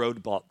 3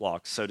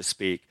 roadblocks, so to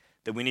speak,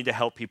 that we need to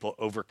help people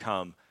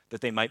overcome, that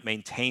they might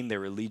maintain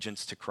their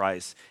allegiance to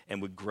Christ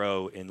and would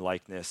grow in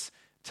likeness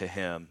to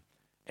him.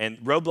 And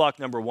roadblock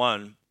number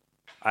 1,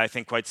 I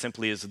think quite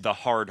simply, is the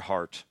hard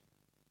heart.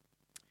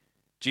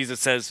 Jesus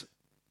says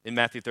in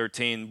Matthew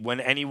 13, when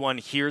anyone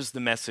hears the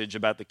message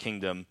about the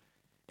kingdom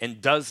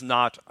and does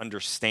not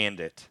understand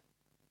it,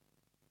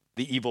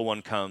 the evil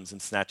one comes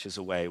and snatches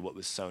away what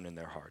was sown in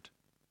their heart.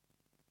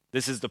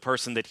 This is the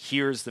person that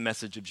hears the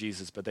message of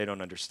Jesus, but they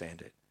don't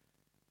understand it.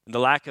 And the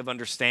lack of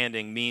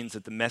understanding means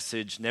that the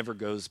message never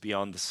goes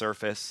beyond the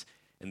surface,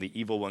 and the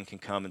evil one can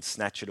come and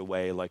snatch it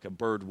away like a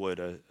bird would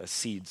a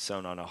seed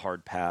sown on a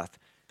hard path.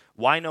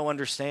 Why no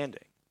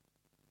understanding?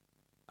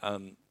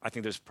 I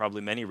think there's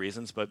probably many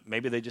reasons, but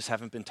maybe they just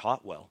haven't been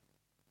taught well.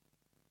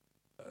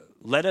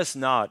 Let us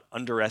not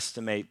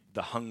underestimate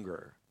the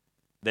hunger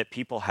that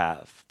people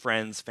have,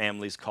 friends,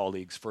 families,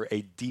 colleagues, for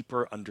a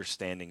deeper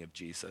understanding of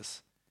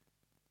Jesus.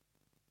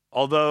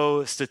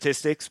 Although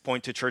statistics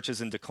point to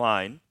churches in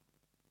decline,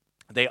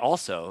 they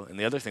also, and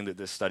the other thing that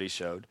this study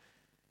showed,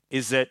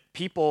 is that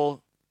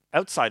people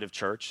outside of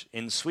church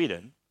in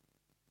Sweden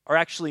are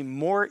actually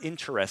more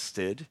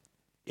interested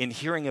in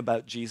hearing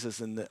about Jesus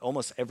than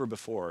almost ever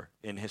before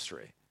in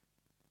history.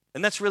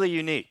 And that's really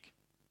unique.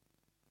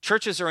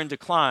 Churches are in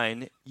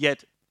decline,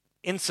 yet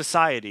in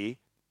society,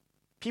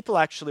 people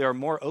actually are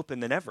more open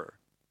than ever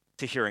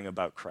to hearing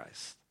about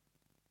Christ.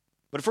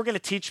 But if we're going to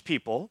teach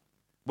people,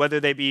 whether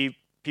they be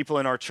people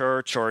in our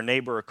church or a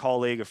neighbor, a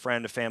colleague, a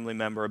friend, a family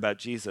member about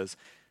Jesus,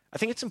 I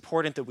think it's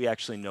important that we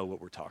actually know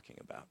what we're talking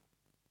about.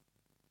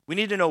 We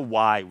need to know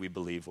why we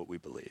believe what we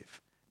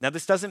believe. Now,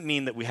 this doesn't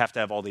mean that we have to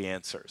have all the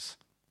answers.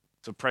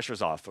 So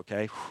pressure's off,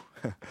 okay?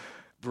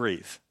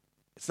 Breathe.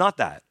 It's not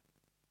that.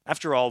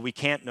 After all, we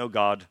can't know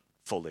God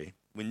fully.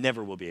 We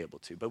never will be able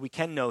to, but we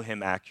can know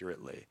him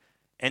accurately.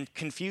 And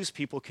confuse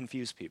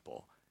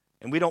people.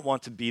 And we don't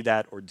want to be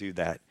that or do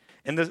that.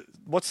 And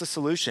what's the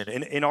solution?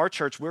 In our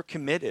church, we're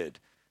committed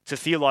to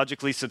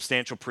theologically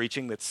substantial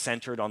preaching that's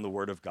centered on the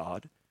Word of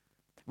God.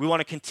 We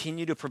want to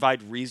continue to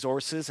provide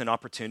resources and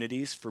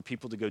opportunities for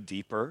people to go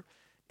deeper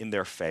in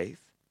their faith.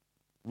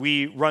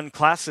 We run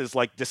classes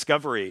like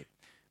Discovery,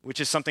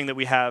 which is something that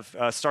we have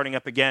starting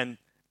up again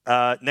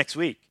next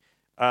week,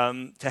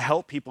 to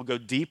help people go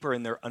deeper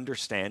in their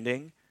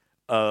understanding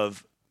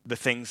of the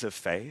things of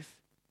faith.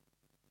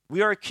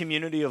 We are a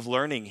community of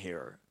learning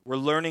here. We're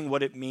learning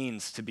what it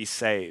means to be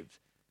saved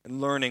and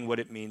learning what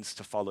it means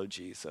to follow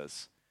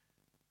Jesus.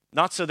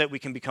 Not so that we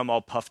can become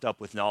all puffed up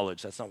with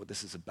knowledge. That's not what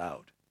this is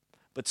about.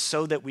 But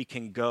so that we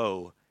can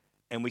go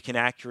and we can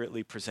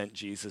accurately present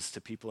Jesus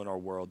to people in our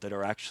world that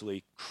are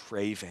actually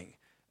craving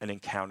an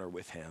encounter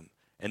with him,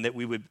 and that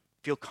we would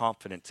feel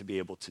confident to be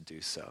able to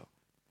do so.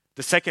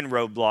 The second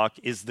roadblock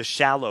is the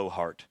shallow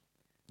heart.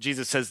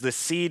 Jesus says the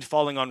seed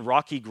falling on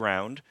rocky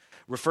ground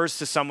refers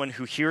to someone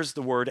who hears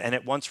the word and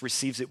at once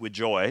receives it with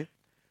joy.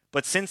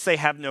 But since they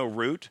have no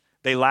root,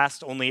 they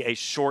last only a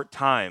short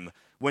time.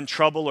 When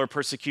trouble or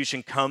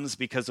persecution comes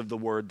because of the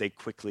word, they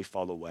quickly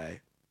fall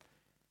away.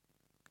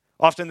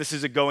 Often this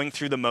is a going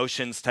through the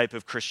motions type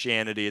of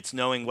Christianity. It's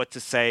knowing what to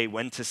say,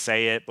 when to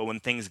say it, but when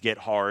things get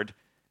hard,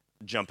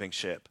 jumping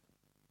ship.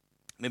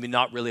 Maybe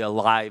not really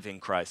alive in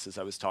Christ, as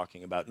I was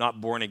talking about,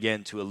 not born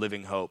again to a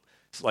living hope.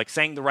 It's like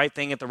saying the right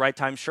thing at the right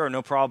time, sure,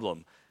 no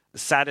problem.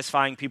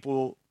 Satisfying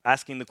people,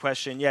 asking the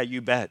question, yeah,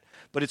 you bet.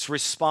 But it's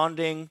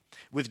responding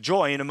with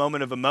joy in a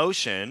moment of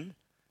emotion,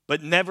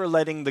 but never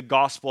letting the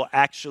gospel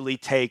actually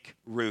take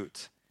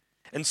root.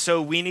 And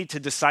so we need to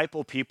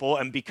disciple people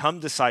and become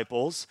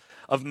disciples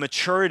of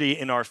maturity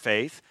in our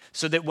faith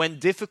so that when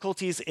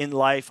difficulties in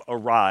life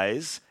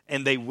arise,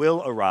 and they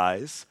will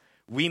arise,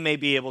 we may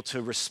be able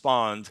to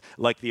respond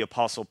like the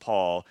Apostle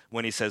Paul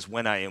when he says,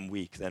 when I am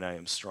weak, then I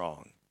am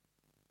strong.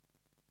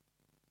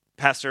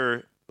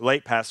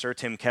 Late pastor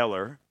Tim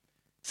Keller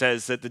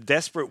says that the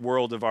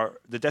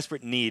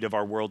desperate need of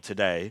our world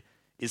today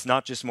is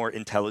not just more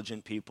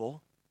intelligent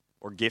people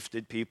or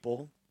gifted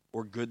people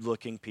or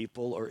good-looking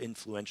people or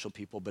influential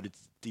people, but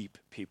it's deep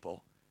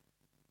people.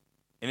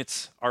 And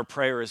it's our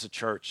prayer as a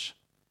church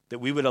that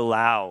we would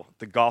allow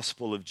the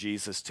gospel of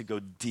Jesus to go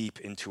deep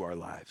into our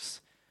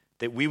lives,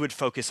 that we would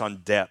focus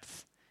on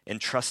depth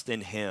and trust in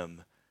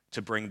him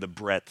to bring the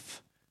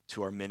breadth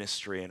to our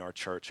ministry and our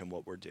church and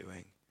what we're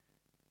doing.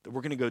 That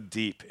we're going to go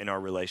deep in our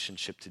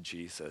relationship to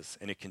Jesus,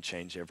 and it can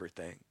change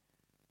everything.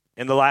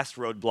 And the last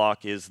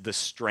roadblock is the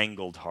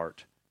strangled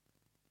heart.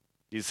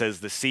 He says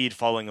the seed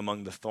falling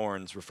among the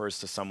thorns refers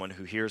to someone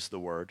who hears the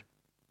word,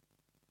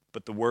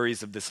 but the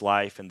worries of this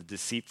life and the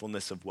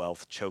deceitfulness of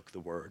wealth choke the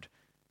word,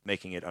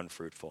 making it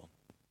unfruitful.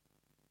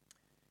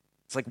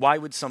 It's like, why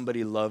would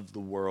somebody love the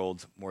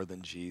world more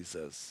than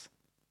Jesus?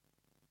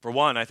 For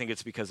one, I think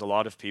it's because a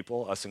lot of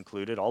people, us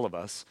included, all of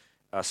us,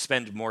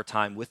 spend more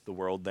time with the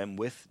world than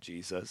with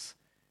Jesus.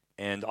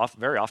 And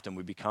very often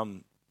we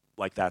become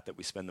like that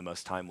we spend the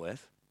most time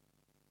with.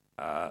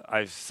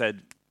 I've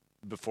said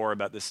before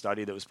about this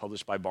study that was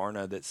published by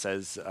Barna that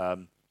says,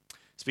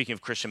 speaking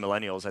of Christian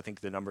millennials, I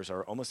think the numbers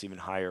are almost even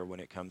higher when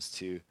it comes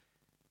to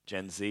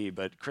Gen Z,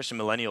 but Christian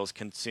millennials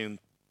consume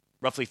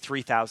roughly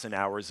 3,000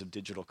 hours of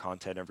digital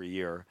content every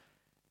year,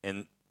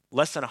 and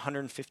less than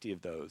 150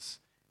 of those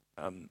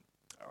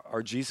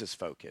are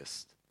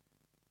Jesus-focused.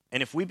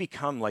 And if we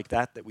become like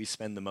that we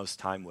spend the most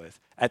time with,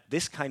 at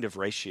this kind of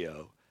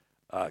ratio,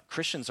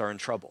 Christians are in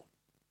trouble.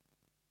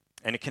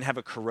 And it can have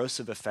a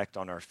corrosive effect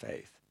on our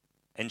faith.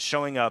 And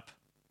showing up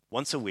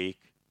once a week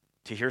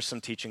to hear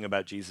some teaching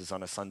about Jesus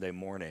on a Sunday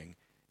morning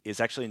is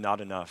actually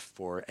not enough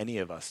for any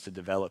of us to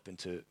develop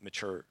into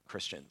mature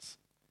Christians.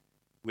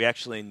 We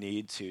actually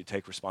need to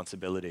take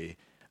responsibility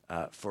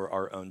for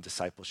our own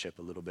discipleship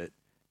a little bit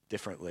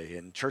differently.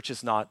 And church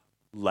is not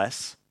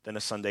less than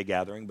a Sunday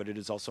gathering, but it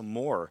is also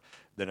more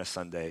than a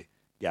Sunday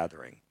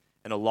gathering.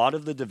 And a lot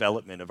of the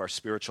development of our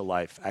spiritual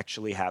life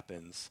actually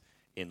happens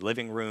in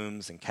living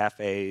rooms and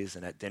cafes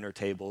and at dinner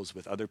tables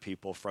with other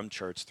people from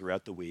church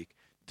throughout the week,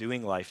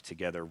 doing life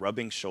together,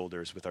 rubbing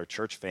shoulders with our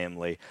church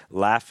family,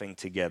 laughing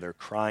together,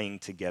 crying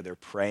together,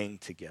 praying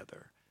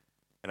together.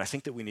 And I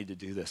think that we need to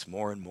do this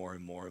more and more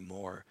and more and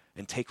more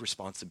and take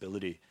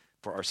responsibility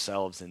for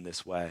ourselves in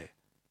this way.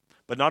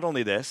 But not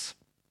only this,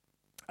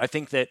 I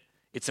think that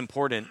it's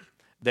important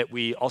that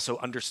we also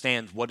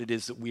understand what it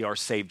is that we are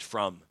saved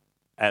from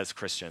as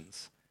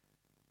Christians.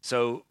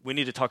 So we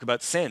need to talk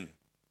about sin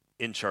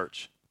in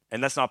church.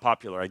 And that's not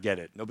popular, I get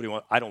it.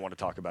 I don't want to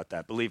talk about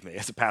that. Believe me,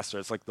 as a pastor,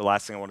 it's like the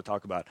last thing I want to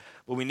talk about.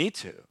 But we need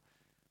to.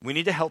 We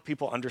need to help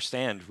people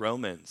understand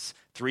Romans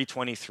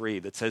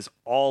 3:23 that says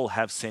all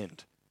have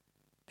sinned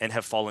and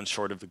have fallen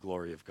short of the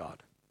glory of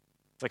God.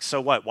 It's like, so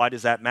what? Why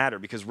does that matter?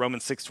 Because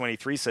Romans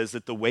 6:23 says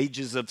that the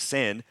wages of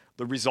sin,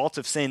 the result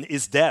of sin,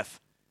 is death.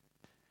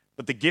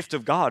 But the gift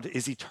of God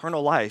is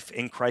eternal life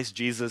in Christ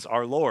Jesus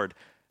our Lord.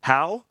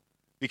 How?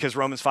 Because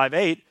Romans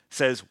 5:8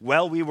 says,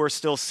 while we were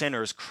still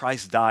sinners,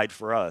 Christ died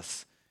for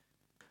us.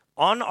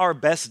 On our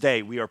best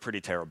day, we are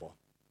pretty terrible.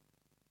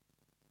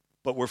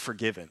 But we're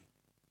forgiven.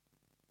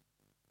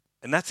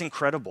 And that's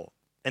incredible.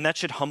 And that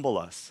should humble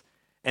us.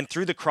 And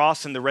through the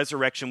cross and the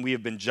resurrection, we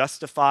have been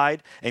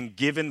justified and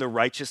given the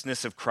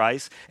righteousness of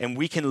Christ. And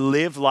we can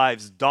live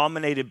lives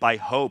dominated by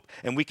hope.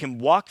 And we can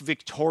walk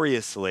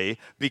victoriously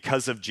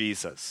because of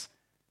Jesus.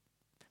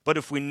 But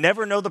if we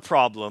never know the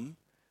problem,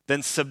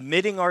 then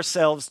submitting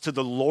ourselves to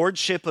the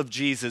lordship of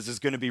Jesus is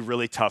going to be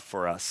really tough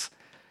for us.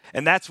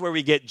 And that's where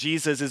we get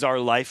Jesus is our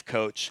life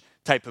coach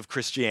type of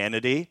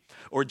Christianity,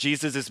 or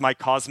Jesus is my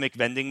cosmic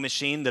vending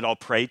machine that I'll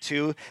pray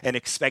to and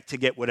expect to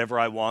get whatever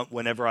I want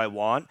whenever I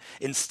want,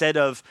 instead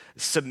of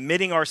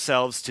submitting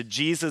ourselves to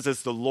Jesus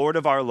as the Lord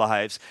of our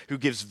lives, who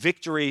gives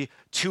victory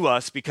to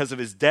us because of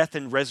his death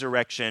and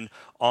resurrection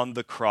on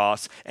the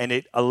cross. And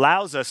it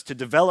allows us to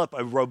develop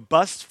a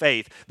robust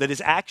faith that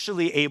is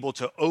actually able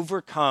to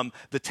overcome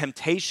the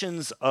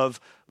temptations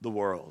of the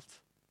world.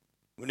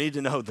 We need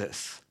to know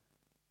this.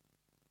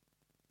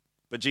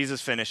 But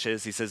Jesus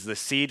finishes, he says, the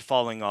seed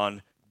falling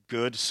on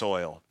good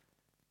soil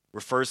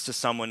refers to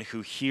someone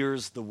who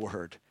hears the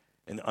word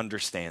and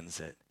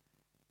understands it.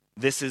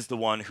 This is the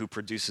one who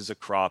produces a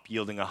crop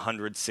yielding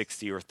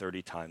 160 or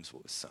 30 times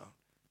what was sown.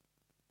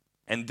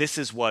 And this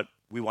is what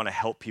we want to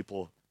help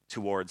people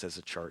towards as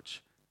a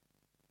church.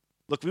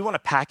 Look, we want to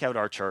pack out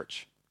our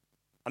church.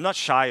 I'm not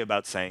shy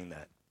about saying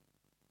that.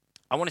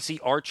 I want to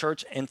see our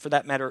church, and for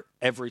that matter,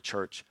 every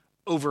church,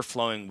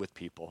 overflowing with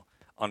people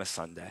on a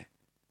Sunday.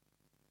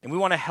 And we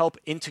want to help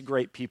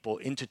integrate people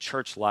into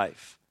church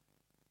life.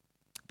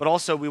 But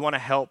also we want to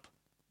help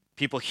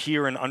people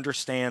hear and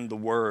understand the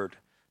word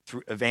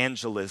through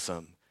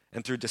evangelism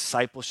and through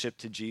discipleship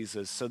to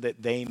Jesus so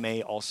that they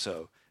may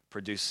also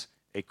produce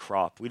a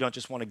crop. We don't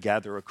just want to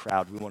gather a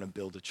crowd, we want to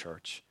build a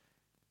church.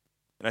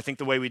 And I think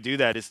the way we do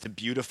that is to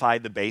beautify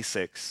the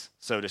basics,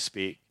 so to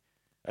speak.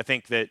 I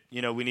think that,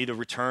 we need to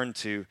return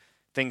to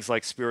things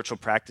like spiritual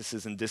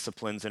practices and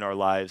disciplines in our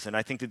lives. And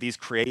I think that these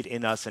create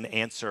in us an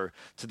answer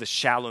to the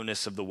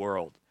shallowness of the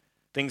world.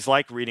 Things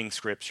like reading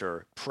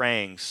scripture,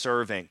 praying,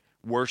 serving,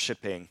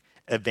 worshiping,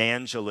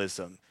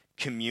 evangelism,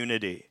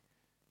 community.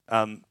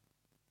 I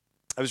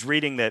was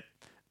reading that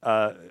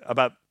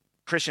about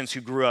Christians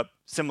who grew up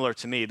similar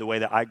to me, the way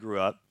that I grew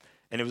up.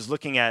 And it was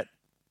looking at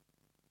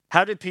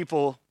how did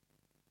people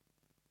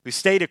who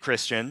stayed a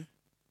Christian,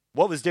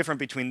 what was different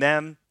between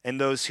them and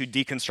those who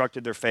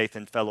deconstructed their faith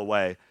and fell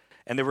away.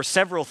 And there were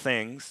several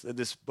things that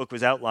this book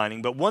was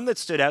outlining, but one that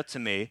stood out to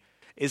me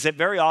is that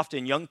very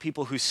often young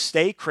people who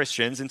stay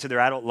Christians into their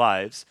adult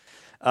lives,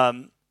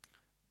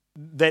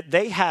 that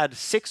they had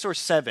 6 or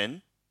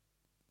 7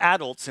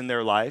 adults in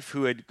their life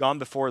who had gone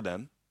before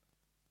them,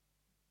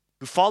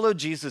 who followed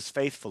Jesus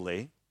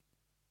faithfully,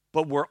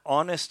 but were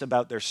honest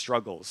about their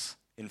struggles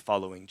in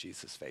following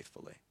Jesus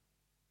faithfully.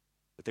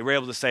 But they were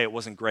able to say it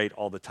wasn't great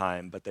all the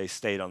time, but they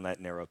stayed on that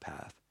narrow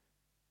path.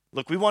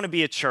 Look, we want to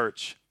be a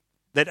church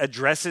that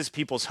addresses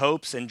people's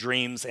hopes and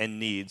dreams and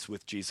needs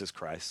with Jesus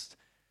Christ.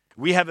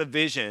 We have a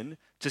vision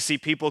to see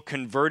people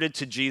converted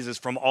to Jesus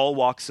from all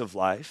walks of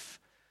life,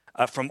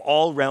 from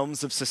all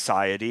realms of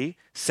society,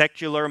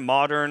 secular,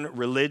 modern,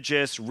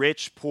 religious,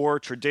 rich, poor,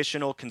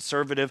 traditional,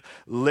 conservative,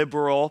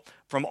 liberal,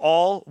 from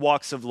all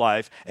walks of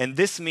life. And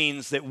this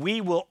means that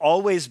we will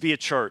always be a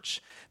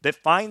church that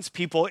finds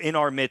people in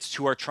our midst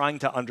who are trying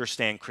to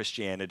understand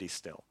Christianity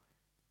still.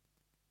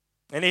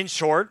 And in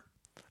short,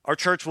 our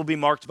church will be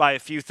marked by a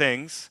few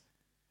things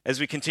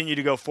as we continue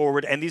to go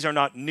forward. And these are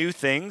not new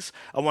things.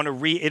 I want to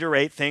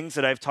reiterate things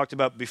that I've talked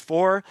about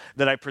before,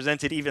 that I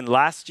presented even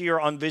last year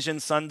on Vision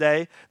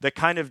Sunday, that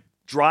kind of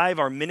drive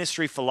our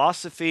ministry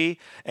philosophy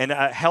and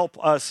help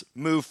us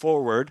move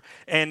forward.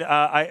 And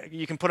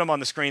you can put them on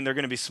the screen. They're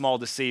going to be small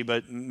to see,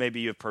 but maybe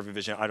you have perfect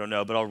vision. I don't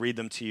know, but I'll read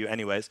them to you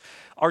anyways.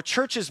 Our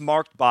church is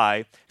marked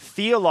by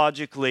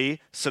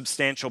theologically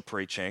substantial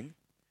preaching,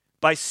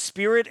 by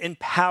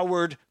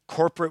spirit-empowered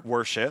corporate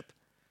worship,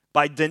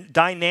 by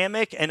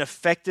dynamic and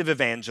effective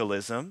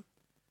evangelism,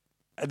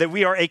 that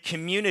we are a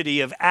community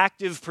of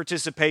active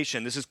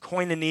participation. This is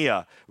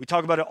koinonia. We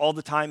talk about it all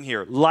the time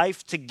here.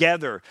 Life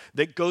together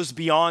that goes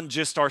beyond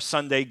just our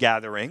Sunday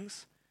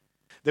gatherings.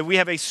 That we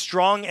have a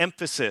strong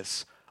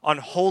emphasis on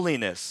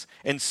holiness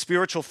and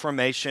spiritual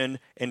formation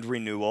and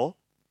renewal.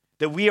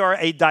 That we are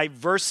a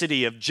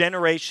diversity of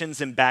generations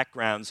and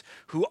backgrounds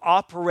who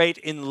operate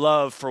in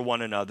love for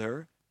one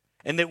another.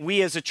 And that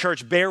we as a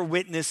church bear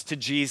witness to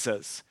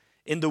Jesus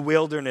in the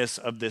wilderness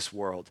of this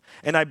world.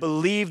 And I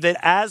believe that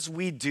as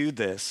we do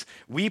this,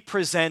 we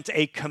present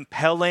a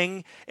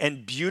compelling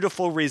and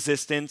beautiful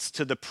resistance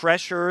to the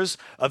pressures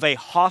of a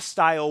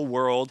hostile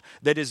world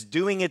that is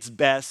doing its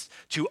best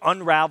to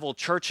unravel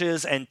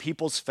churches and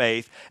people's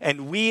faith.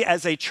 And we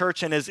as a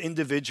church and as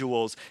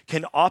individuals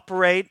can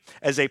operate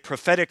as a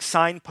prophetic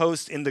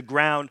signpost in the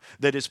ground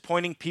that is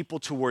pointing people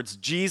towards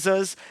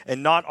Jesus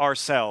and not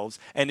ourselves.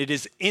 And it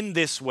is in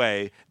this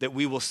way that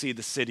we will see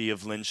the city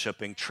of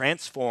Linköping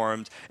transformed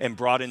and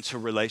brought into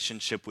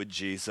relationship with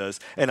Jesus.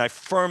 And I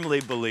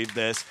firmly believe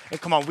this. And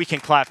come on, we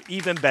can clap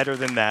even better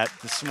than that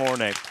this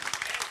morning.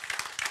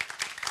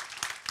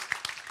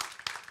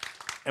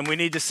 And we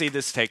need to see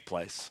this take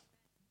place.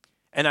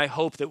 And I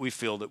hope that we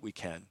feel that we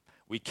can.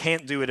 We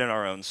can't do it in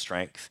our own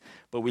strength,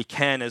 but we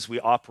can as we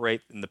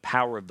operate in the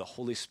power of the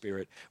Holy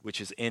Spirit, which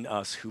is in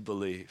us who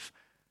believe.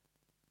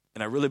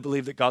 And I really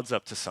believe that God's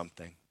up to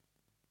something.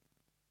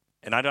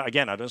 And I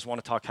don't just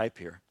want to talk hype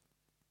here,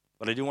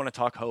 but I do want to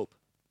talk hope.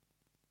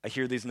 I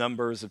hear these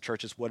numbers of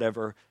churches,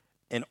 whatever,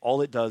 and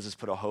all it does is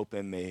put a hope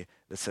in me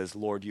that says,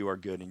 Lord, you are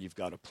good and you've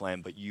got a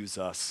plan, but use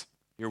us.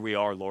 Here we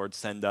are, Lord,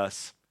 send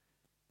us.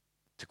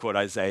 To quote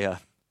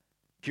Isaiah,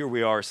 here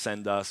we are,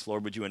 send us.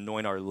 Lord, would you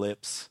anoint our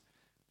lips?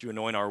 Would you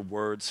anoint our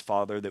words,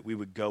 Father, that we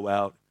would go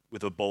out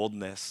with a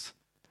boldness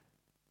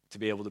to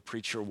be able to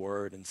preach your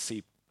word and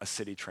see a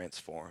city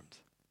transformed.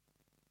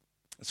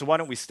 And so why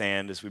don't we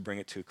stand as we bring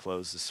it to a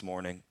close this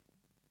morning?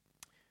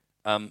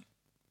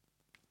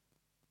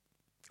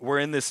 We're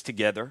in this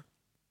together.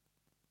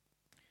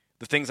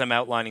 The things I'm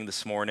outlining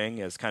this morning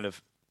as kind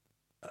of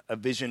a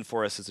vision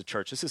for us as a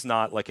church. This is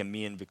not like a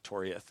me and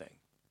Victoria thing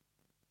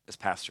as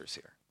pastors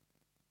here.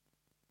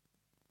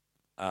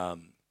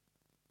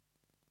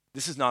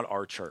 This is not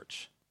our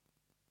church.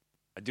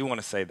 I do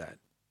want to say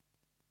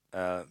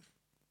that.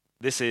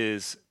 This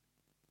is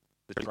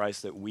the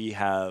Christ that we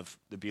have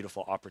the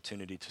beautiful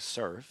opportunity to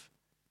serve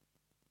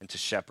and to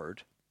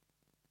shepherd.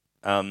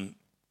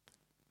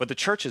 But the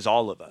church is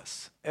all of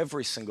us,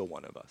 every single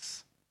one of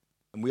us.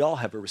 And we all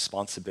have a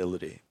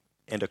responsibility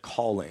and a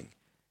calling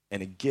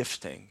and a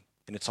gifting,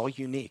 and it's all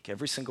unique.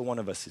 Every single one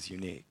of us is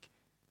unique.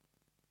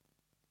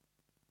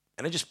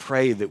 And I just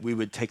pray that we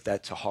would take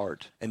that to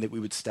heart and that we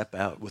would step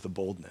out with a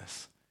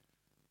boldness.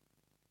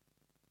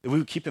 That we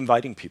would keep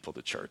inviting people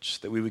to church,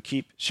 that we would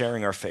keep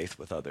sharing our faith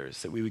with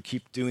others, that we would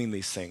keep doing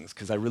these things,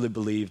 because I really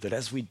believe that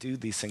as we do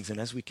these things and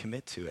as we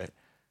commit to it,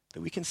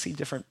 that we can see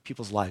different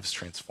people's lives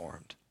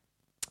transformed.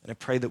 And I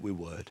pray that we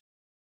would.